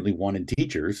desperately wanted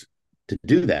teachers to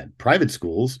do that. Private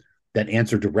schools that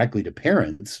answer directly to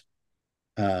parents,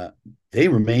 uh, they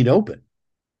remained open,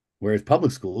 whereas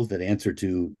public schools that answer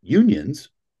to unions,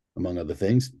 among other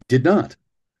things, did not.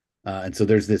 And so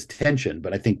there's this tension,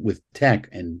 but I think with tech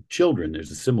and children,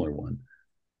 there's a similar one.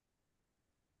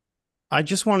 I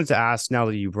just wanted to ask, now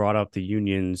that you brought up the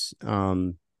unions,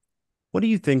 what do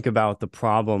you think about the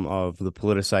problem of the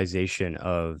politicization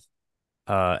of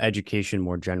education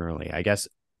more generally? I guess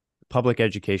public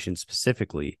education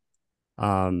specifically,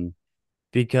 um,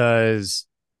 because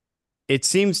it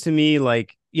seems to me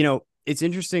like, it's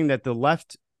interesting that the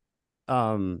left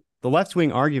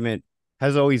wing argument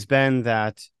has always been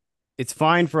that it's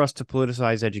fine for us to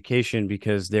politicize education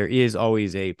because there is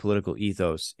always a political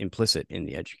ethos implicit in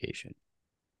the education.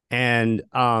 And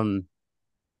I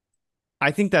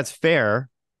think that's fair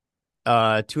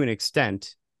to an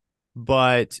extent,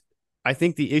 but I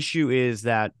think the issue is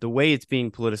that the way it's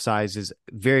being politicized is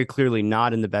very clearly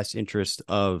not in the best interest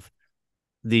of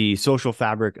the social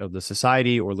fabric of the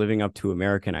society, or living up to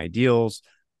American ideals,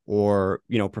 or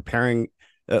preparing.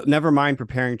 Never mind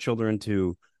preparing children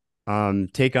to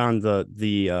take on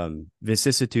the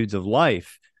vicissitudes of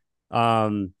life.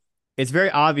 Um, it's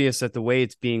very obvious that the way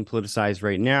it's being politicized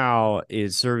right now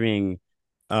is serving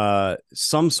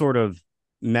some sort of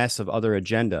mess of other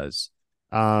agendas.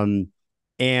 Um,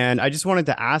 and I just wanted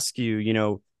to ask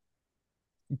you,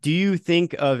 do you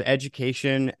think of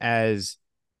education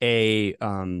a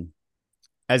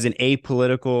as an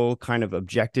apolitical kind of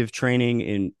objective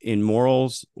training in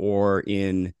morals, or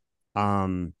in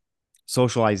um,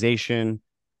 socialization,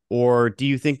 or do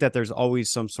you think that there's always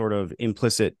some sort of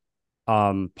implicit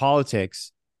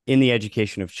politics in the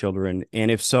education of children?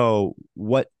 And if so,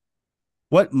 what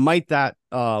might that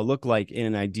look like in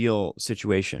an ideal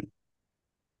situation?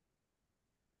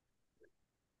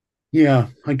 Yeah,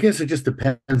 I guess it just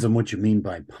depends on what you mean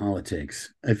by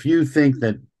politics. If you think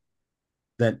that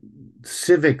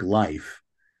civic life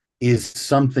is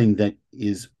something that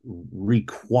is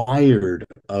required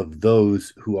of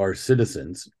those who are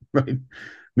citizens, right?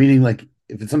 Meaning, like,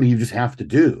 if it's something you just have to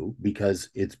do because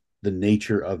it's the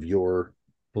nature of your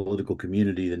political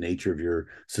community, the nature of your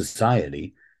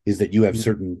society, is that you have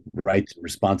certain rights and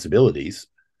responsibilities,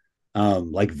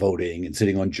 like voting and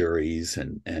sitting on juries,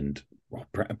 and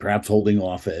perhaps holding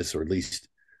office, or at least,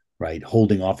 right,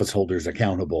 holding office holders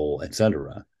accountable,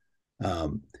 etc.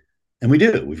 Um, and we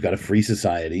do. We've got a free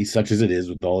society, such as it is,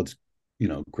 with all its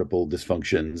crippled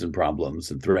dysfunctions and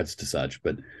problems and threats to such.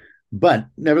 But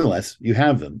nevertheless, you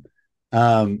have them.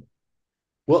 Um,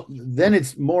 well, then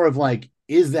it's more of like,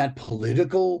 is that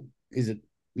political? Is it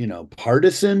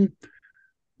partisan?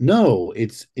 no,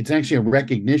 it's actually a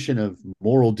recognition of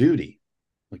moral duty.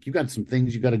 Like you got some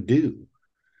things you got to do,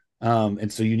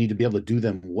 and so you need to be able to do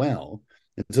them well.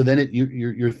 And so then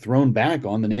you're thrown back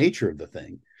on the nature of the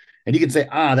thing, and you can say,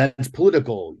 ah, that's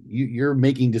political. You're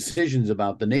making decisions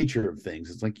about the nature of things.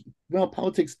 It's like, well,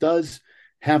 politics does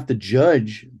have to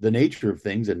judge the nature of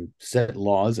things and set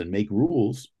laws and make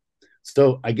rules.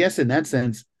 So I guess in that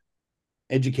sense,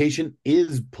 education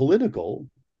is political.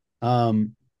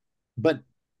 Um, but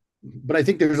but I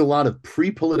think there's a lot of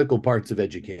pre-political parts of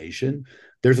education.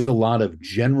 There's a lot of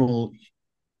general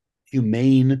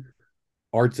humane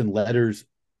arts and letters,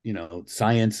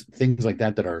 science, things like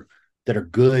that that are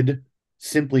good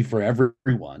simply for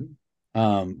everyone,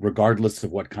 regardless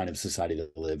of what kind of society they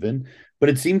live in. But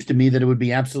it seems to me that it would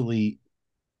be absolutely,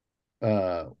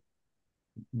 uh,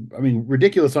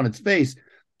 ridiculous on its face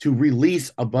to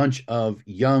release a bunch of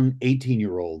young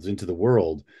 18-year-olds into the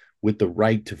world with the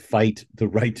right to fight, the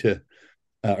right to,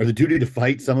 or the duty to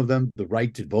fight, some of them, the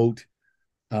right to vote,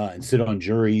 and sit on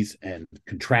juries and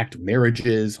contract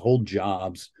marriages, hold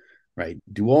jobs, right?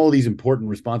 Do all these important,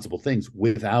 responsible things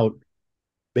without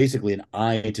basically an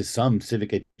eye to some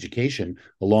civic education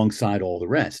alongside all the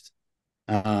rest.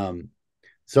 Um,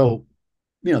 so,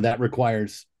 that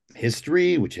requires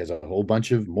history, which has a whole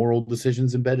bunch of moral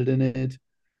decisions embedded in it.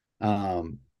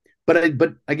 Um, but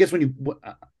I guess when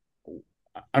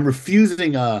I'm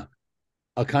refusing a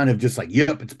kind of just like,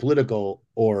 yep, it's political,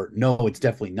 or no, it's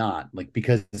definitely not. Like,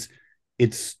 because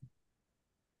it's,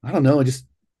 I don't know, just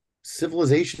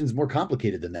civilization is more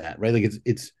complicated than that, right? Like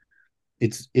it's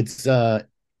it's uh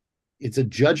it's a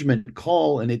judgment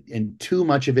call, and too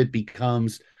much of it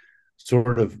becomes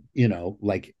sort of,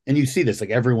 like, and you see this,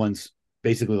 like everyone's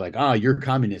basically like, ah, you're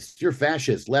communist, you're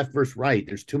fascist, left versus right.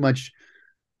 There's too much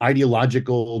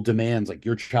ideological demands, like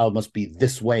your child must be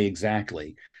this way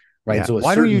exactly, right? Yeah. So a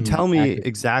Why don't you certain tell me act of,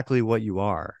 exactly what you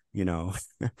are?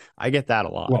 I get that a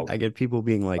lot. well, I get people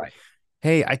being like, right.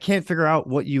 "Hey, I can't figure out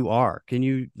what you are. Can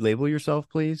you label yourself,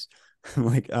 please?" I'm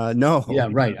like, no. Yeah,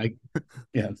 right.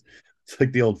 Yeah, it's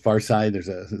like the old Far Side. There's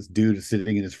this dude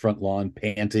sitting in his front lawn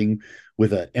panting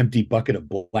with an empty bucket of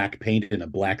black paint and a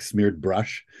black smeared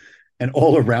brush, and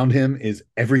all around him is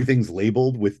everything's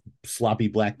labeled with sloppy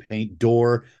black paint: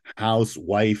 door, house,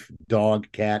 wife, dog,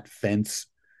 cat, fence.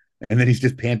 And then he's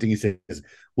just panting. He says,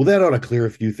 well, that ought to clear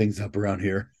a few things up around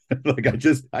here. Like,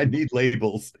 I need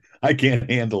labels. I can't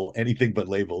handle anything but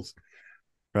labels.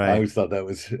 I Right. always thought that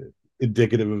was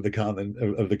indicative of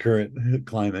the current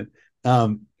climate.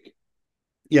 Um,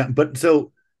 yeah, but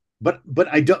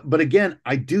I don't. But again,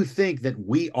 I do think that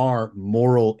we are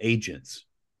moral agents.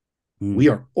 We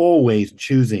Mm. are always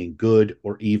choosing good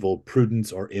or evil,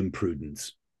 prudence or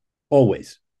imprudence.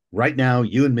 Always. Right now,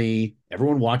 you and me,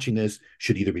 everyone watching this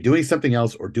should either be doing something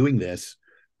else or doing this,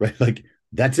 right? Like,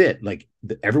 that's it. Like,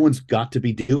 everyone's got to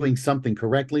be doing something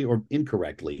correctly or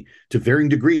incorrectly, to varying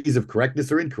degrees of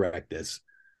correctness or incorrectness.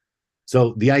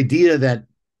 So the idea that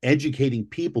educating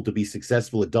people to be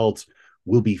successful adults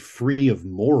will be free of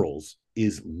morals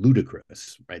is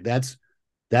ludicrous, right? That's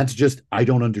just, I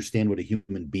don't understand what a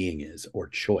human being is, or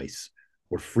choice,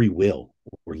 or free will,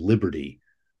 or liberty,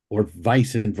 or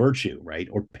vice and virtue, right?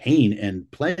 Or pain and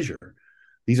pleasure.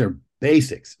 These are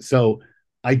basics. So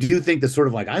I do think that sort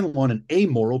of like, I want an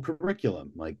amoral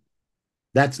curriculum. Like,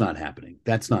 that's not happening.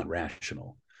 That's not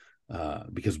rational,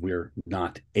 because we're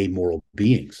not amoral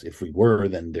beings. If we were,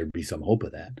 then there'd be some hope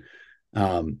of that.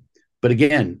 Um, but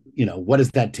again, what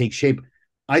does that take shape?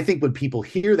 I think when people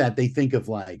hear that, they think of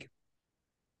like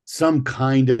some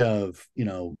kind of,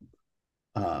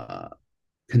 uh,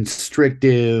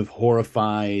 constrictive,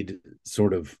 horrified,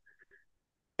 sort of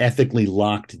ethically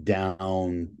locked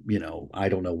down, I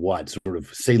don't know what, sort of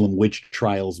Salem witch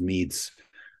trials meets,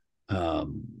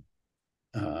 um,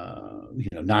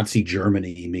 Nazi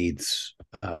Germany meets,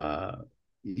 the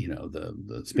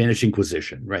Spanish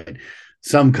Inquisition, right?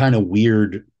 Some kind of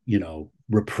weird,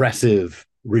 repressive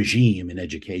regime in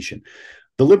education.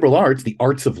 The liberal arts, the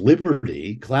arts of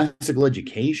liberty, classical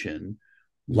education,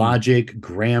 Mm. logic,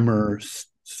 grammar,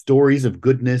 stories of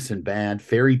goodness and bad,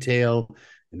 fairy tale,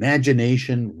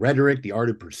 imagination, rhetoric, the art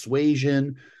of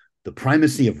persuasion, the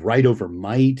primacy of right over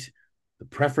might, the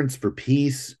preference for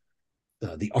peace,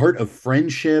 the art of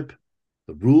friendship,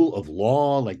 the rule of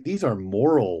law. Like, these are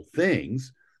moral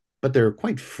things, but they're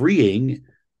quite freeing.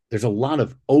 There's a lot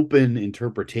of open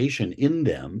interpretation in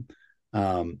them.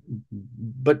 Um,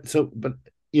 but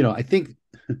I think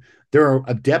there are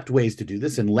adept ways to do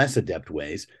this and less adept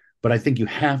ways. But I think you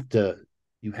have to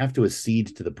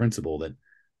accede to the principle that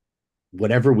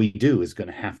whatever we do is going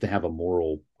to have a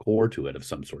moral core to it of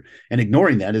some sort. And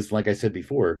ignoring that is, like I said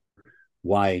before,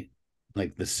 why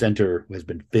like the center has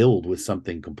been filled with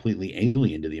something completely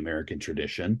alien to the American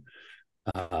tradition,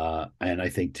 and I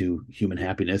think to human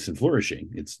happiness and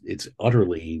flourishing. It's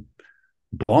utterly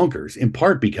bonkers, in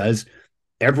part because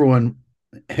everyone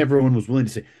everyone was willing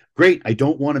to say, "Great, I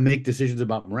don't want to make decisions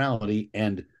about morality,"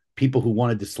 and people who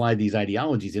wanted to slide these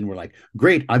ideologies in were like,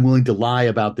 "Great, I'm willing to lie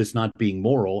about this not being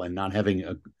moral and not having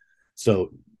a."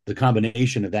 So the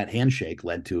combination of that handshake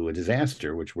led to a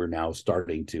disaster, which we're now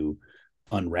starting to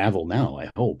unravel. Now, I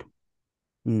hope.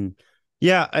 Mm.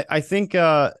 Yeah, I think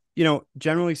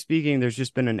generally speaking, there's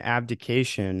just been an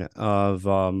abdication of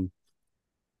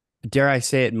dare I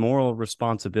say it, moral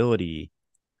responsibility,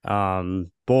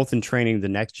 both in training the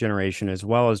next generation as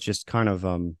well as just kind of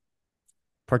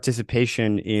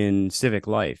participation in civic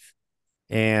life.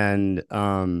 And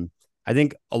I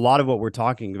think a lot of what we're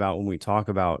talking about when we talk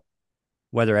about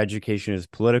whether education is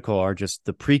political are just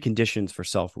the preconditions for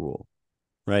self rule,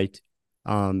 right?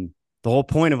 Um, the whole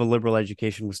point of a liberal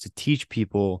education was to teach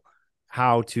people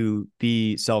how to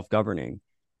be self governing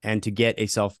and to get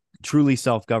a truly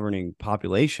self governing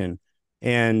population.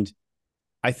 And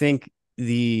I think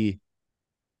the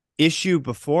issue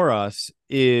before us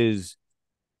is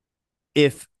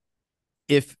if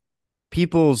if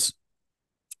people's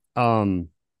um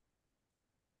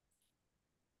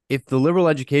if the liberal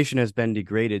education has been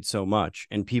degraded so much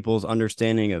and people's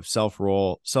understanding of self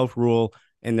rule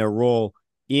and their role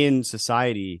in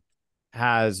society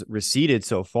has receded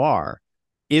so far,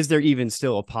 is there even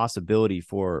still a possibility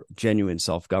for genuine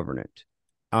self government?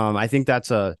 I think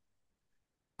that's a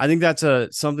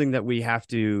something that we have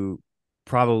to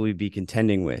probably be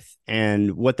contending with,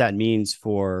 and what that means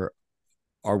for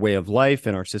our way of life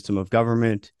and our system of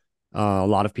government. A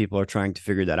lot of people are trying to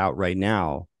figure that out right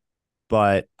now,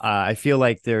 but I feel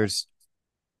like there's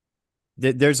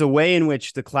a way in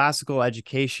which the classical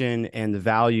education and the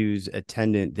values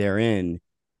attendant therein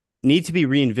need to be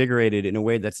reinvigorated in a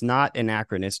way that's not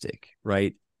anachronistic,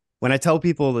 right? When I tell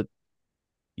people that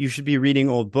you should be reading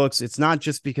old books, it's not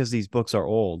just because these books are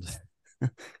old.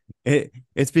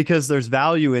 It's because there's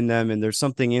value in them and there's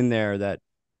something in there that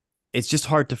it's just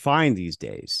hard to find these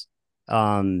days.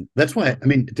 Um, That's why, I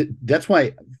mean, that's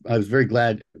why I was very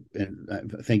glad.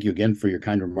 And thank you again for your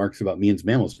kind remarks about Mehan's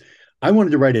Mammals. I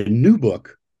wanted to write a new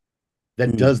book that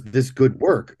mm, does this good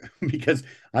work because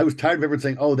I was tired of everyone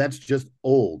saying, "Oh, that's just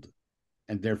old,"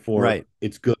 and therefore right,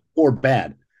 it's good or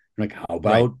bad. I'm like, how right.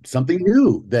 about something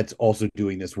new that's also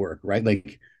doing this work,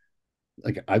 right?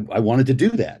 I wanted to do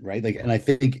that, right? Like, and I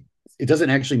think it doesn't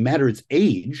actually matter its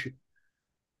age.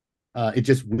 It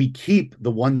just we keep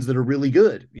the ones that are really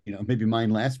good. Maybe mine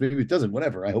lasts, maybe it doesn't.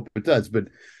 Whatever. I hope it does, but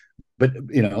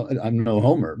I'm no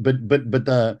Homer. But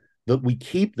the we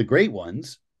keep the great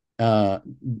ones. Uh,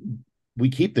 we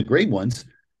keep the great ones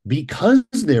because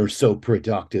they're so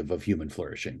productive of human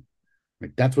flourishing.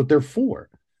 Like that's what they're for.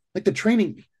 Like the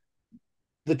training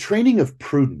of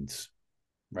prudence,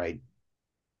 right?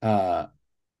 Uh,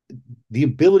 the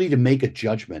ability to make a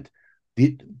judgment.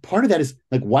 The part of that is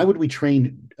like, why would we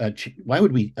train? Why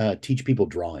would we teach people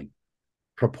drawing,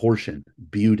 proportion,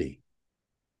 beauty?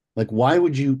 Like, why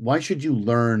should you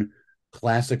learn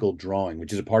classical drawing,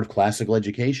 which is a part of classical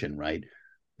education, right?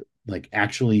 Like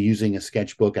actually using a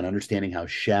sketchbook and understanding how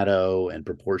shadow and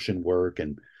proportion work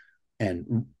and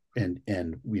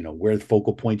where the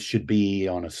focal points should be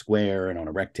on a square and on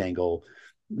a rectangle,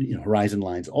 horizon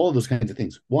lines, all of those kinds of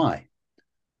things. Why?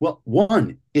 Well,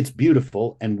 one, it's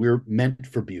beautiful and we're meant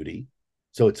for beauty,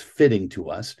 so it's fitting to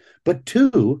us. But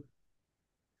two,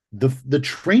 the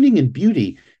training in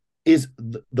beauty is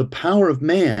the power of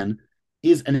man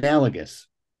is analogous.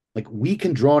 Like we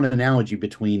can draw an analogy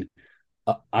between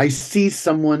I see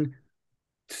someone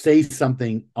say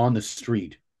something on the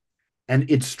street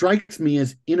and it strikes me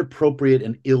as inappropriate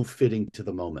and ill-fitting to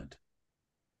the moment.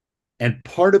 And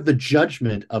part of the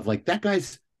judgment of like that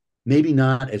guy's maybe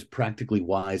not as practically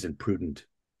wise and prudent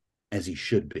as he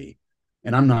should be,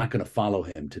 and I'm not going to follow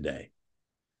him today.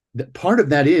 Part of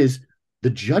that is the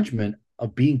judgment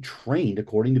of being trained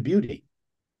according to beauty,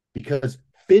 because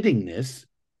fittingness,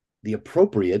 the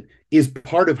appropriate, is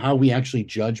part of how we actually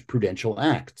judge prudential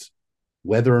acts,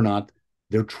 whether or not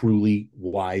they're truly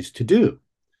wise to do,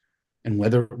 and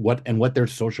what their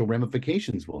social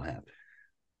ramifications will have.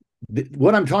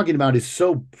 What I'm talking about is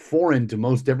so foreign to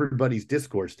most everybody's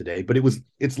discourse today, but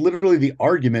it's literally the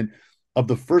argument of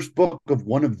the first book of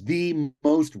one of the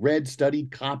most read,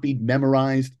 studied, copied,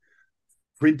 memorized,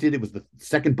 printed. It was the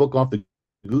second book off the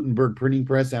Gutenberg printing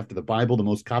press after the Bible, the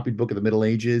most copied book of the Middle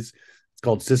Ages. It's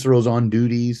called Cicero's On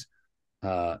Duties.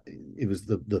 It was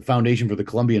the foundation for the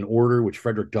Columbian Order, which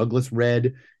Frederick Douglass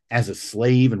read. as a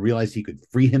slave and realized he could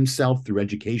free himself through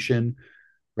education,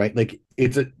 right? Like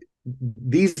it's a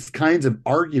these kinds of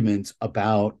arguments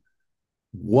about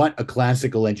what a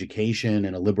classical education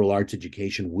and a liberal arts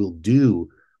education will do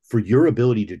for your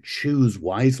ability to choose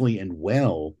wisely and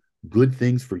well good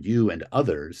things for you and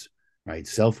others, right?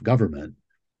 Self government.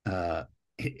 Uh,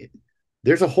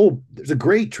 there's a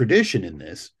great tradition in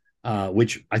this,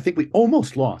 which I think we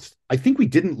almost lost. I think we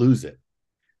didn't lose it,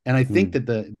 and I think Mm, that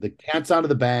the cat's out of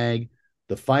the bag.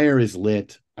 The fire is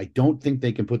lit. I don't think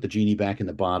they can put the genie back in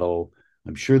the bottle.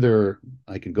 I'm sure there.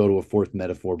 I can go to a fourth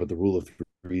metaphor, but the rule of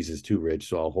threes is too rich,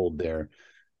 so I'll hold there.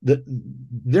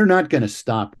 They're not going to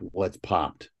stop what's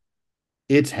popped.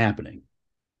 It's happening,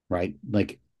 right?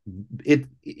 Like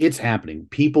it's happening.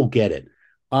 People get it.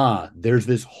 There's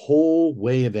this whole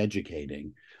way of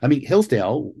educating. I mean,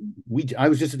 Hillsdale, I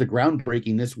was just at the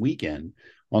groundbreaking this weekend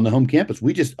on the home campus.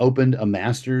 We just opened a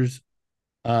master's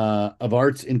of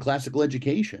arts in classical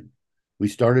education. We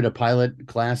started a pilot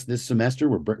class this semester.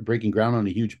 We're breaking ground on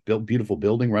a huge, beautiful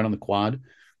building right on the quad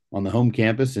on the home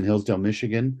campus in Hillsdale,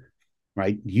 Michigan.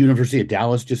 Right, University of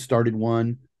Dallas just started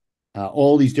one.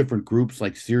 All these different groups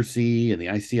like Circe and the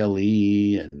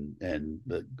ICLE and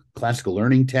the classical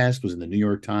learning test was in the New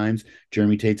York Times.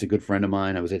 Jeremy Tate's a good friend of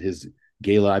mine. I was at his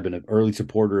gala. I've been an early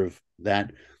supporter of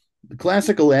that. The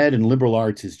classical ed and liberal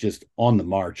arts is just on the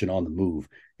march and on the move.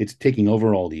 It's taking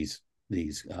over all these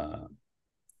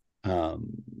um,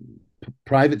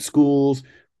 private schools.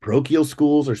 Parochial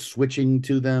schools are switching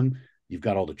to them. You've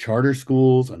got all the charter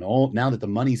schools and all now that the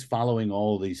money's following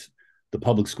all these the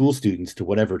public school students to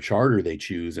whatever charter they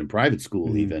choose and private school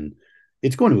mm. even,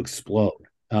 it's going to explode.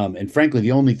 And frankly,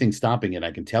 the only thing stopping it,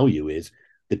 I can tell you, is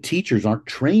the teachers aren't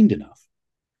trained enough.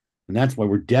 And that's why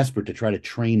we're desperate to try to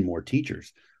train more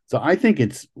teachers. So I think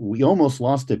we almost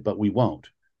lost it, but we won't.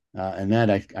 And that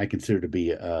I consider to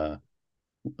be a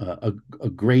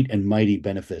great and mighty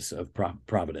benefice of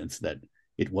Providence that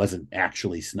it wasn't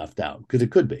actually snuffed out because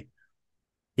it could be.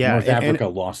 Yeah, North Africa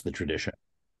lost the tradition.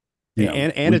 and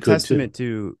We a could too. testament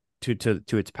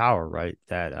to its power, right?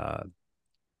 That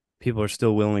people are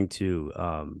still willing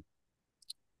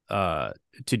uh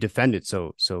to defend it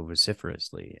so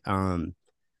vociferously.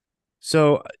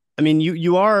 So I mean,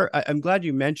 you are. I'm glad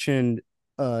you mentioned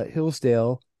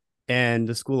Hillsdale and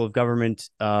the School of Government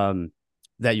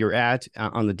that you're at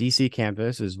on the DC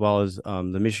campus, as well as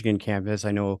the Michigan campus.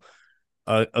 I know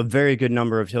a very good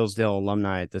number of Hillsdale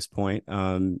alumni at this point,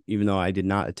 even though I did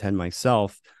not attend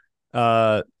myself.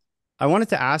 Uh, I wanted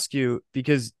to ask you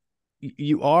because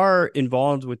you are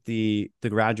involved with the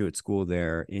graduate school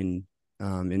there in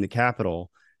the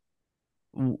capital.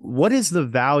 What is the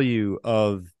value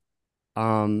of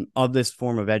this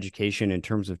form of education in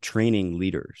terms of training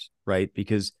leaders, right?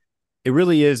 Because it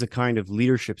really is a kind of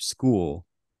leadership school.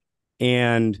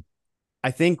 And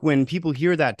I think when people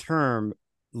hear that term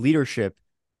leadership,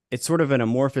 it's sort of an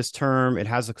amorphous term. It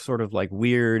has a sort of like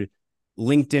weird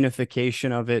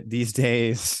LinkedInification of it these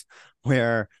days,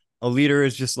 where a leader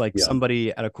is just like Yeah.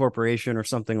 somebody at a corporation or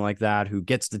something like that who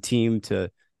gets the team to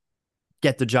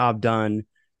get the job done.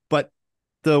 But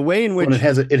the way in Well, which,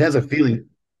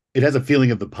 it has a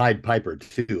feeling of the Pied Piper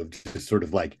too, of just sort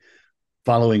of like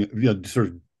following, sort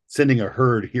of sending a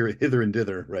herd here, hither and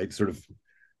thither, right? Sort of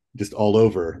just all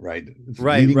over, right?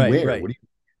 right, Leading right, where? right.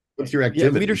 What's your Yeah,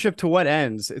 activity? leadership to what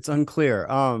ends? It's unclear.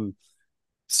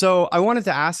 So I wanted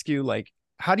to ask you, like,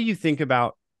 how do you think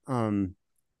about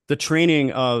the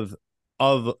training of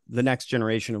the next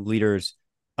generation of leaders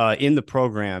in the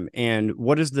program, and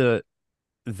what is the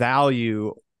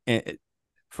value,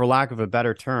 for lack of a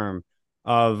better term,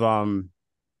 of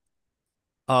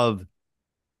of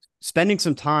spending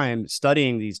some time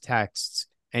studying these texts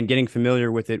and getting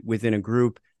familiar with it within a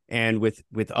group and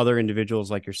with other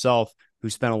individuals like yourself who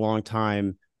spent a long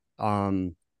time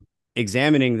um,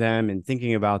 examining them and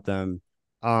thinking about them.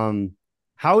 Um,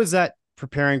 how is that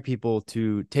preparing people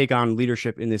to take on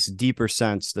leadership in this deeper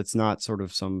sense that's not sort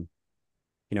of some,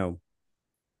 you know,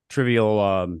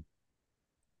 trivial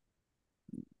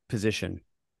position?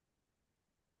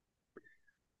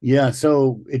 Yeah,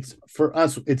 so it's for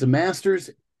us, it's a master's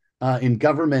in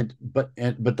government, but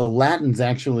the Latin's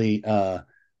actually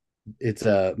it's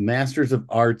a master's of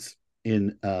arts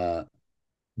in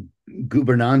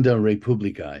gubernanda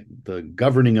republicae, the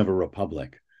governing of a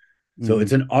republic. So Mm-hmm.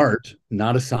 it's an art,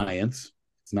 not a science.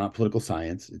 It's not political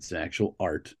science. It's an actual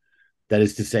art. That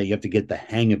is to say, you have to get the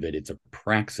hang of it. It's a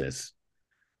praxis,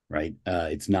 right?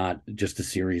 It's not just a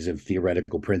series of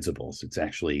theoretical principles. It's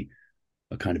actually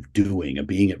a kind of doing, a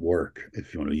being at work,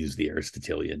 if you want to use the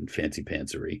Aristotelian fancy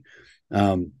pantsery.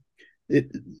 Um,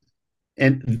 it,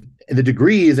 and the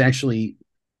degree is actually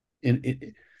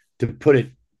in to put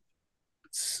it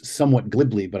somewhat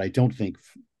glibly, but I don't think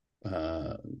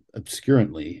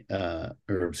obscurantly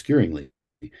or obscuringly.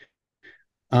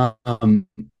 Um,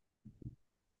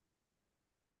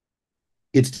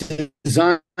 it's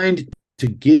designed to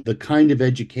give the kind of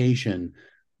education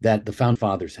that the founding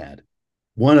fathers had,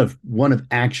 one of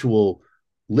actual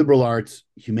liberal arts,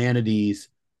 humanities,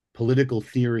 political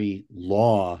theory,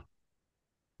 law,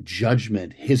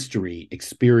 judgment, history,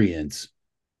 experience,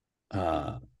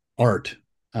 uh, art,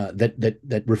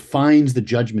 that refines the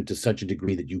judgment to such a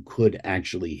degree that you could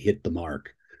actually hit the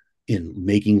mark in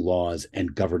making laws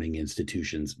and governing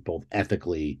institutions, both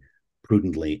ethically,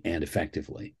 prudently, and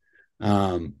effectively.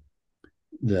 Um,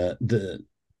 the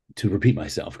To repeat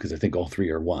myself, because I think all three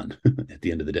are one at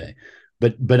the end of the day.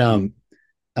 But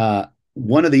uh,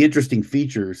 one of the interesting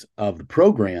features of the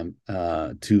program,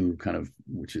 to kind of,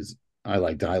 which is I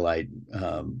like to highlight,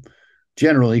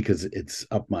 generally because it's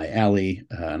up my alley,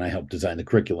 and I helped design the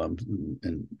curriculum,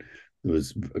 and it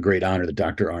was a great honor that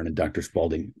Dr. Arndt and Dr.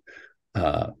 Spalding,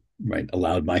 uh, right,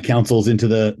 allowed my counsels into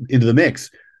the mix.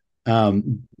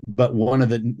 But one of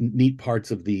the neat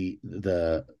parts of the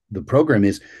program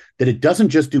is that it doesn't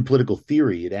just do political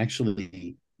theory; it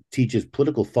actually teaches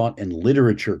political thought and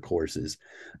literature courses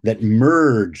that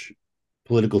merge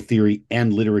political theory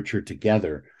and literature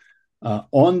together,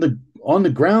 on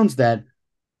the grounds that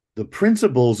the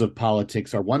principles of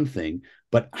politics are one thing,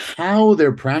 but how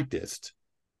they're practiced,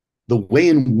 the way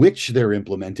in which they're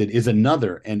implemented is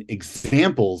another, and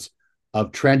examples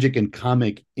of tragic and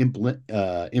comic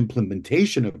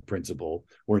implementation of principle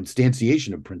or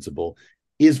instantiation of principle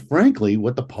is frankly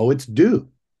what the poets do,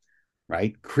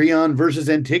 right? Creon versus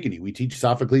Antigone. We teach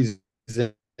Sophocles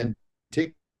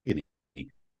Antigone.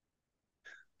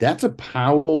 That's a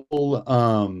powerful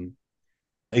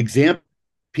example.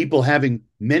 People having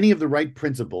many of the right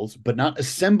principles, but not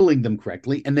assembling them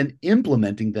correctly and then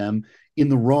implementing them in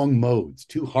the wrong modes,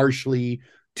 too harshly,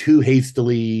 too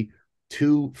hastily,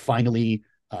 too finally,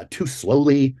 too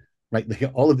slowly, right?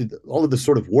 All of the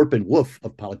sort of warp and woof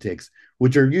of politics,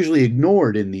 which are usually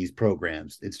ignored in these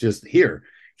programs. It's just here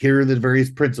are the various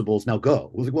principles. Now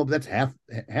go. Well, that's half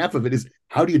of it is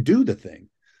how do you do the thing?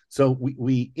 So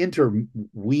we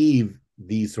interweave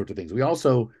these sorts of things. We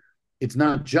also, it's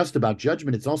not just about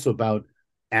judgment, it's also about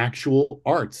actual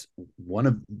arts. One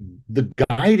of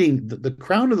the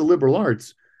crown of the liberal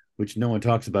arts, which no one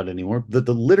talks about anymore, the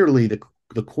literally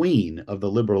the queen of the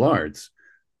liberal arts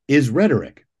is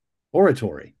rhetoric,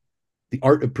 oratory, the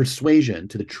art of persuasion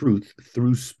to the truth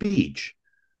through speech,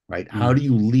 right? How Mm. do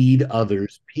you lead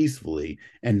others peacefully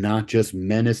and not just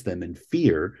menace them in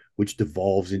fear, which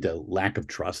devolves into lack of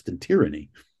trust and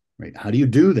tyranny, right? How do you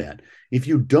do that? If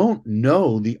you don't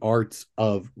know the arts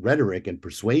of rhetoric and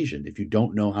persuasion, if you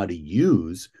don't know how to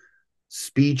use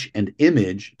speech and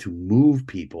image to move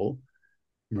people,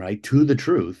 right, to the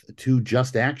truth, to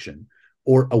just action,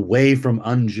 or away from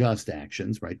unjust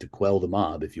actions, right, to quell the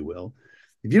mob, if you will.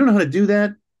 If you don't know how to do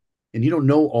that, and you don't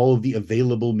know all of the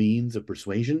available means of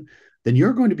persuasion, then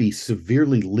you're going to be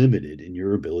severely limited in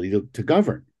your ability to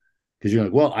govern. Because you're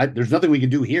like, well, there's nothing we can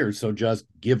do here, so just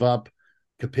give up,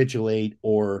 capitulate,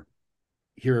 or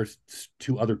here are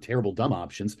two other terrible dumb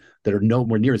options that are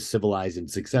nowhere near as civilized and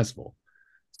successful.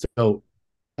 So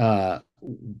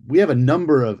we have a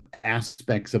number of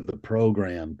aspects of the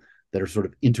program that are sort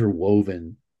of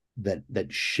interwoven, that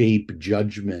shape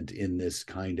judgment in this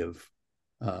kind of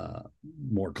uh,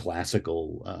 more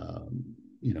classical,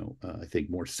 I think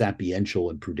more sapiential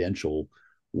and prudential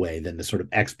way than the sort of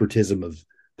expertism of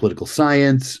political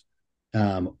science,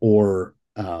 or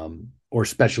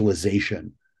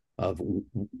specialization of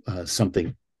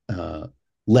something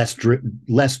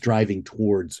less driving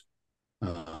towards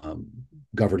um,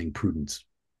 governing prudence.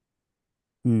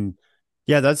 Hmm.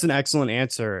 Yeah, that's an excellent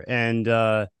answer. And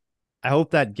I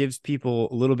hope that gives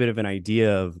people a little bit of an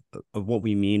idea of what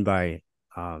we mean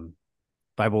um,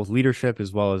 by both leadership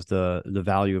as well as the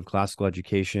value of classical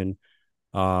education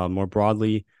more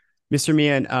broadly. Mr.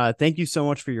 Mehan, thank you so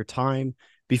much for your time.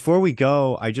 Before we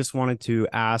go, I just wanted to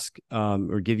ask,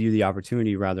 or give you the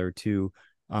opportunity rather, to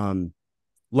um,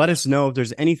 let us know if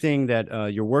there's anything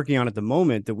that you're working on at the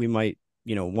moment that we might,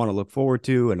 want to look forward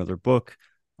to, another book,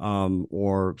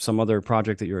 or some other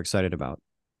project that you're excited about.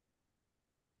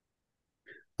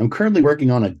 I'm currently working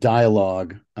on a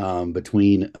dialogue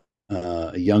between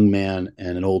a young man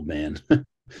and an old man,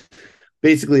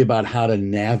 basically about how to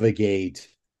navigate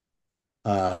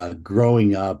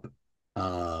growing up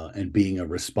and being a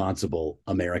responsible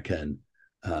American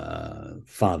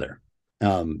father.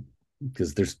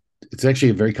 Because it's actually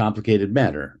a very complicated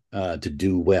matter to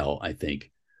do well, I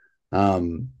think.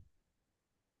 Um,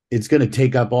 it's going to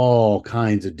take up all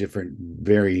kinds of different,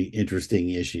 very interesting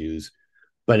issues.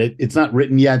 But it's not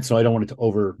written yet, so I don't want it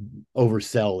to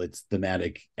oversell its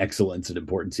thematic excellence and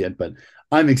importance yet. But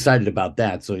I'm excited about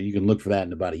that, so you can look for that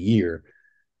in about a year.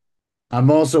 I'm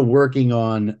also working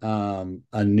on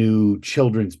a new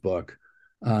children's book.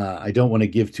 I don't want to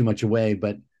give too much away,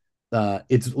 but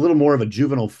it's a little more of a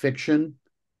juvenile fiction,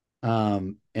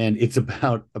 and it's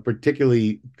about a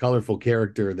particularly colorful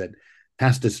character that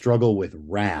has to struggle with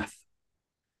wrath.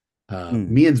 Mm.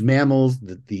 Mehan's Mammals,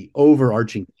 the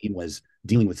overarching theme was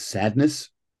dealing with sadness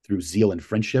through zeal and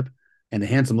friendship. And the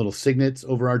Handsome Little Cygnet's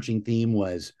overarching theme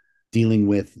was dealing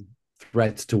with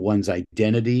threats to one's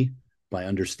identity by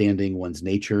understanding one's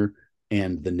nature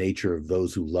and the nature of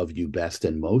those who love you best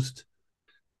and most.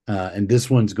 And this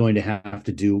one's going to have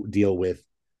to deal with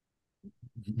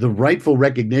the rightful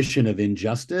recognition of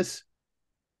injustice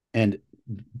and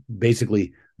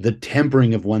basically the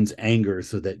tempering of one's anger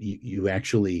so that you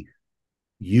actually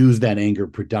use that anger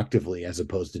productively as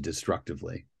opposed to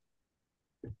destructively.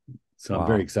 So I'm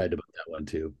very Wow. excited about that one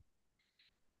too.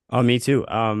 Oh, me too.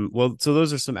 Well, so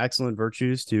those are some excellent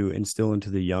virtues to instill into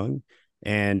the young,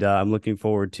 and I'm looking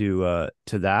forward to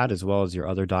that as well as your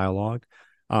other dialogue.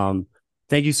 Um,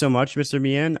 thank you so much, Mr.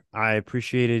 Meehan. I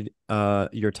appreciated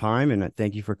your time, and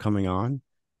thank you for coming on.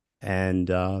 And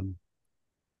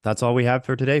that's all we have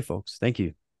for today, folks. Thank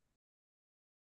you.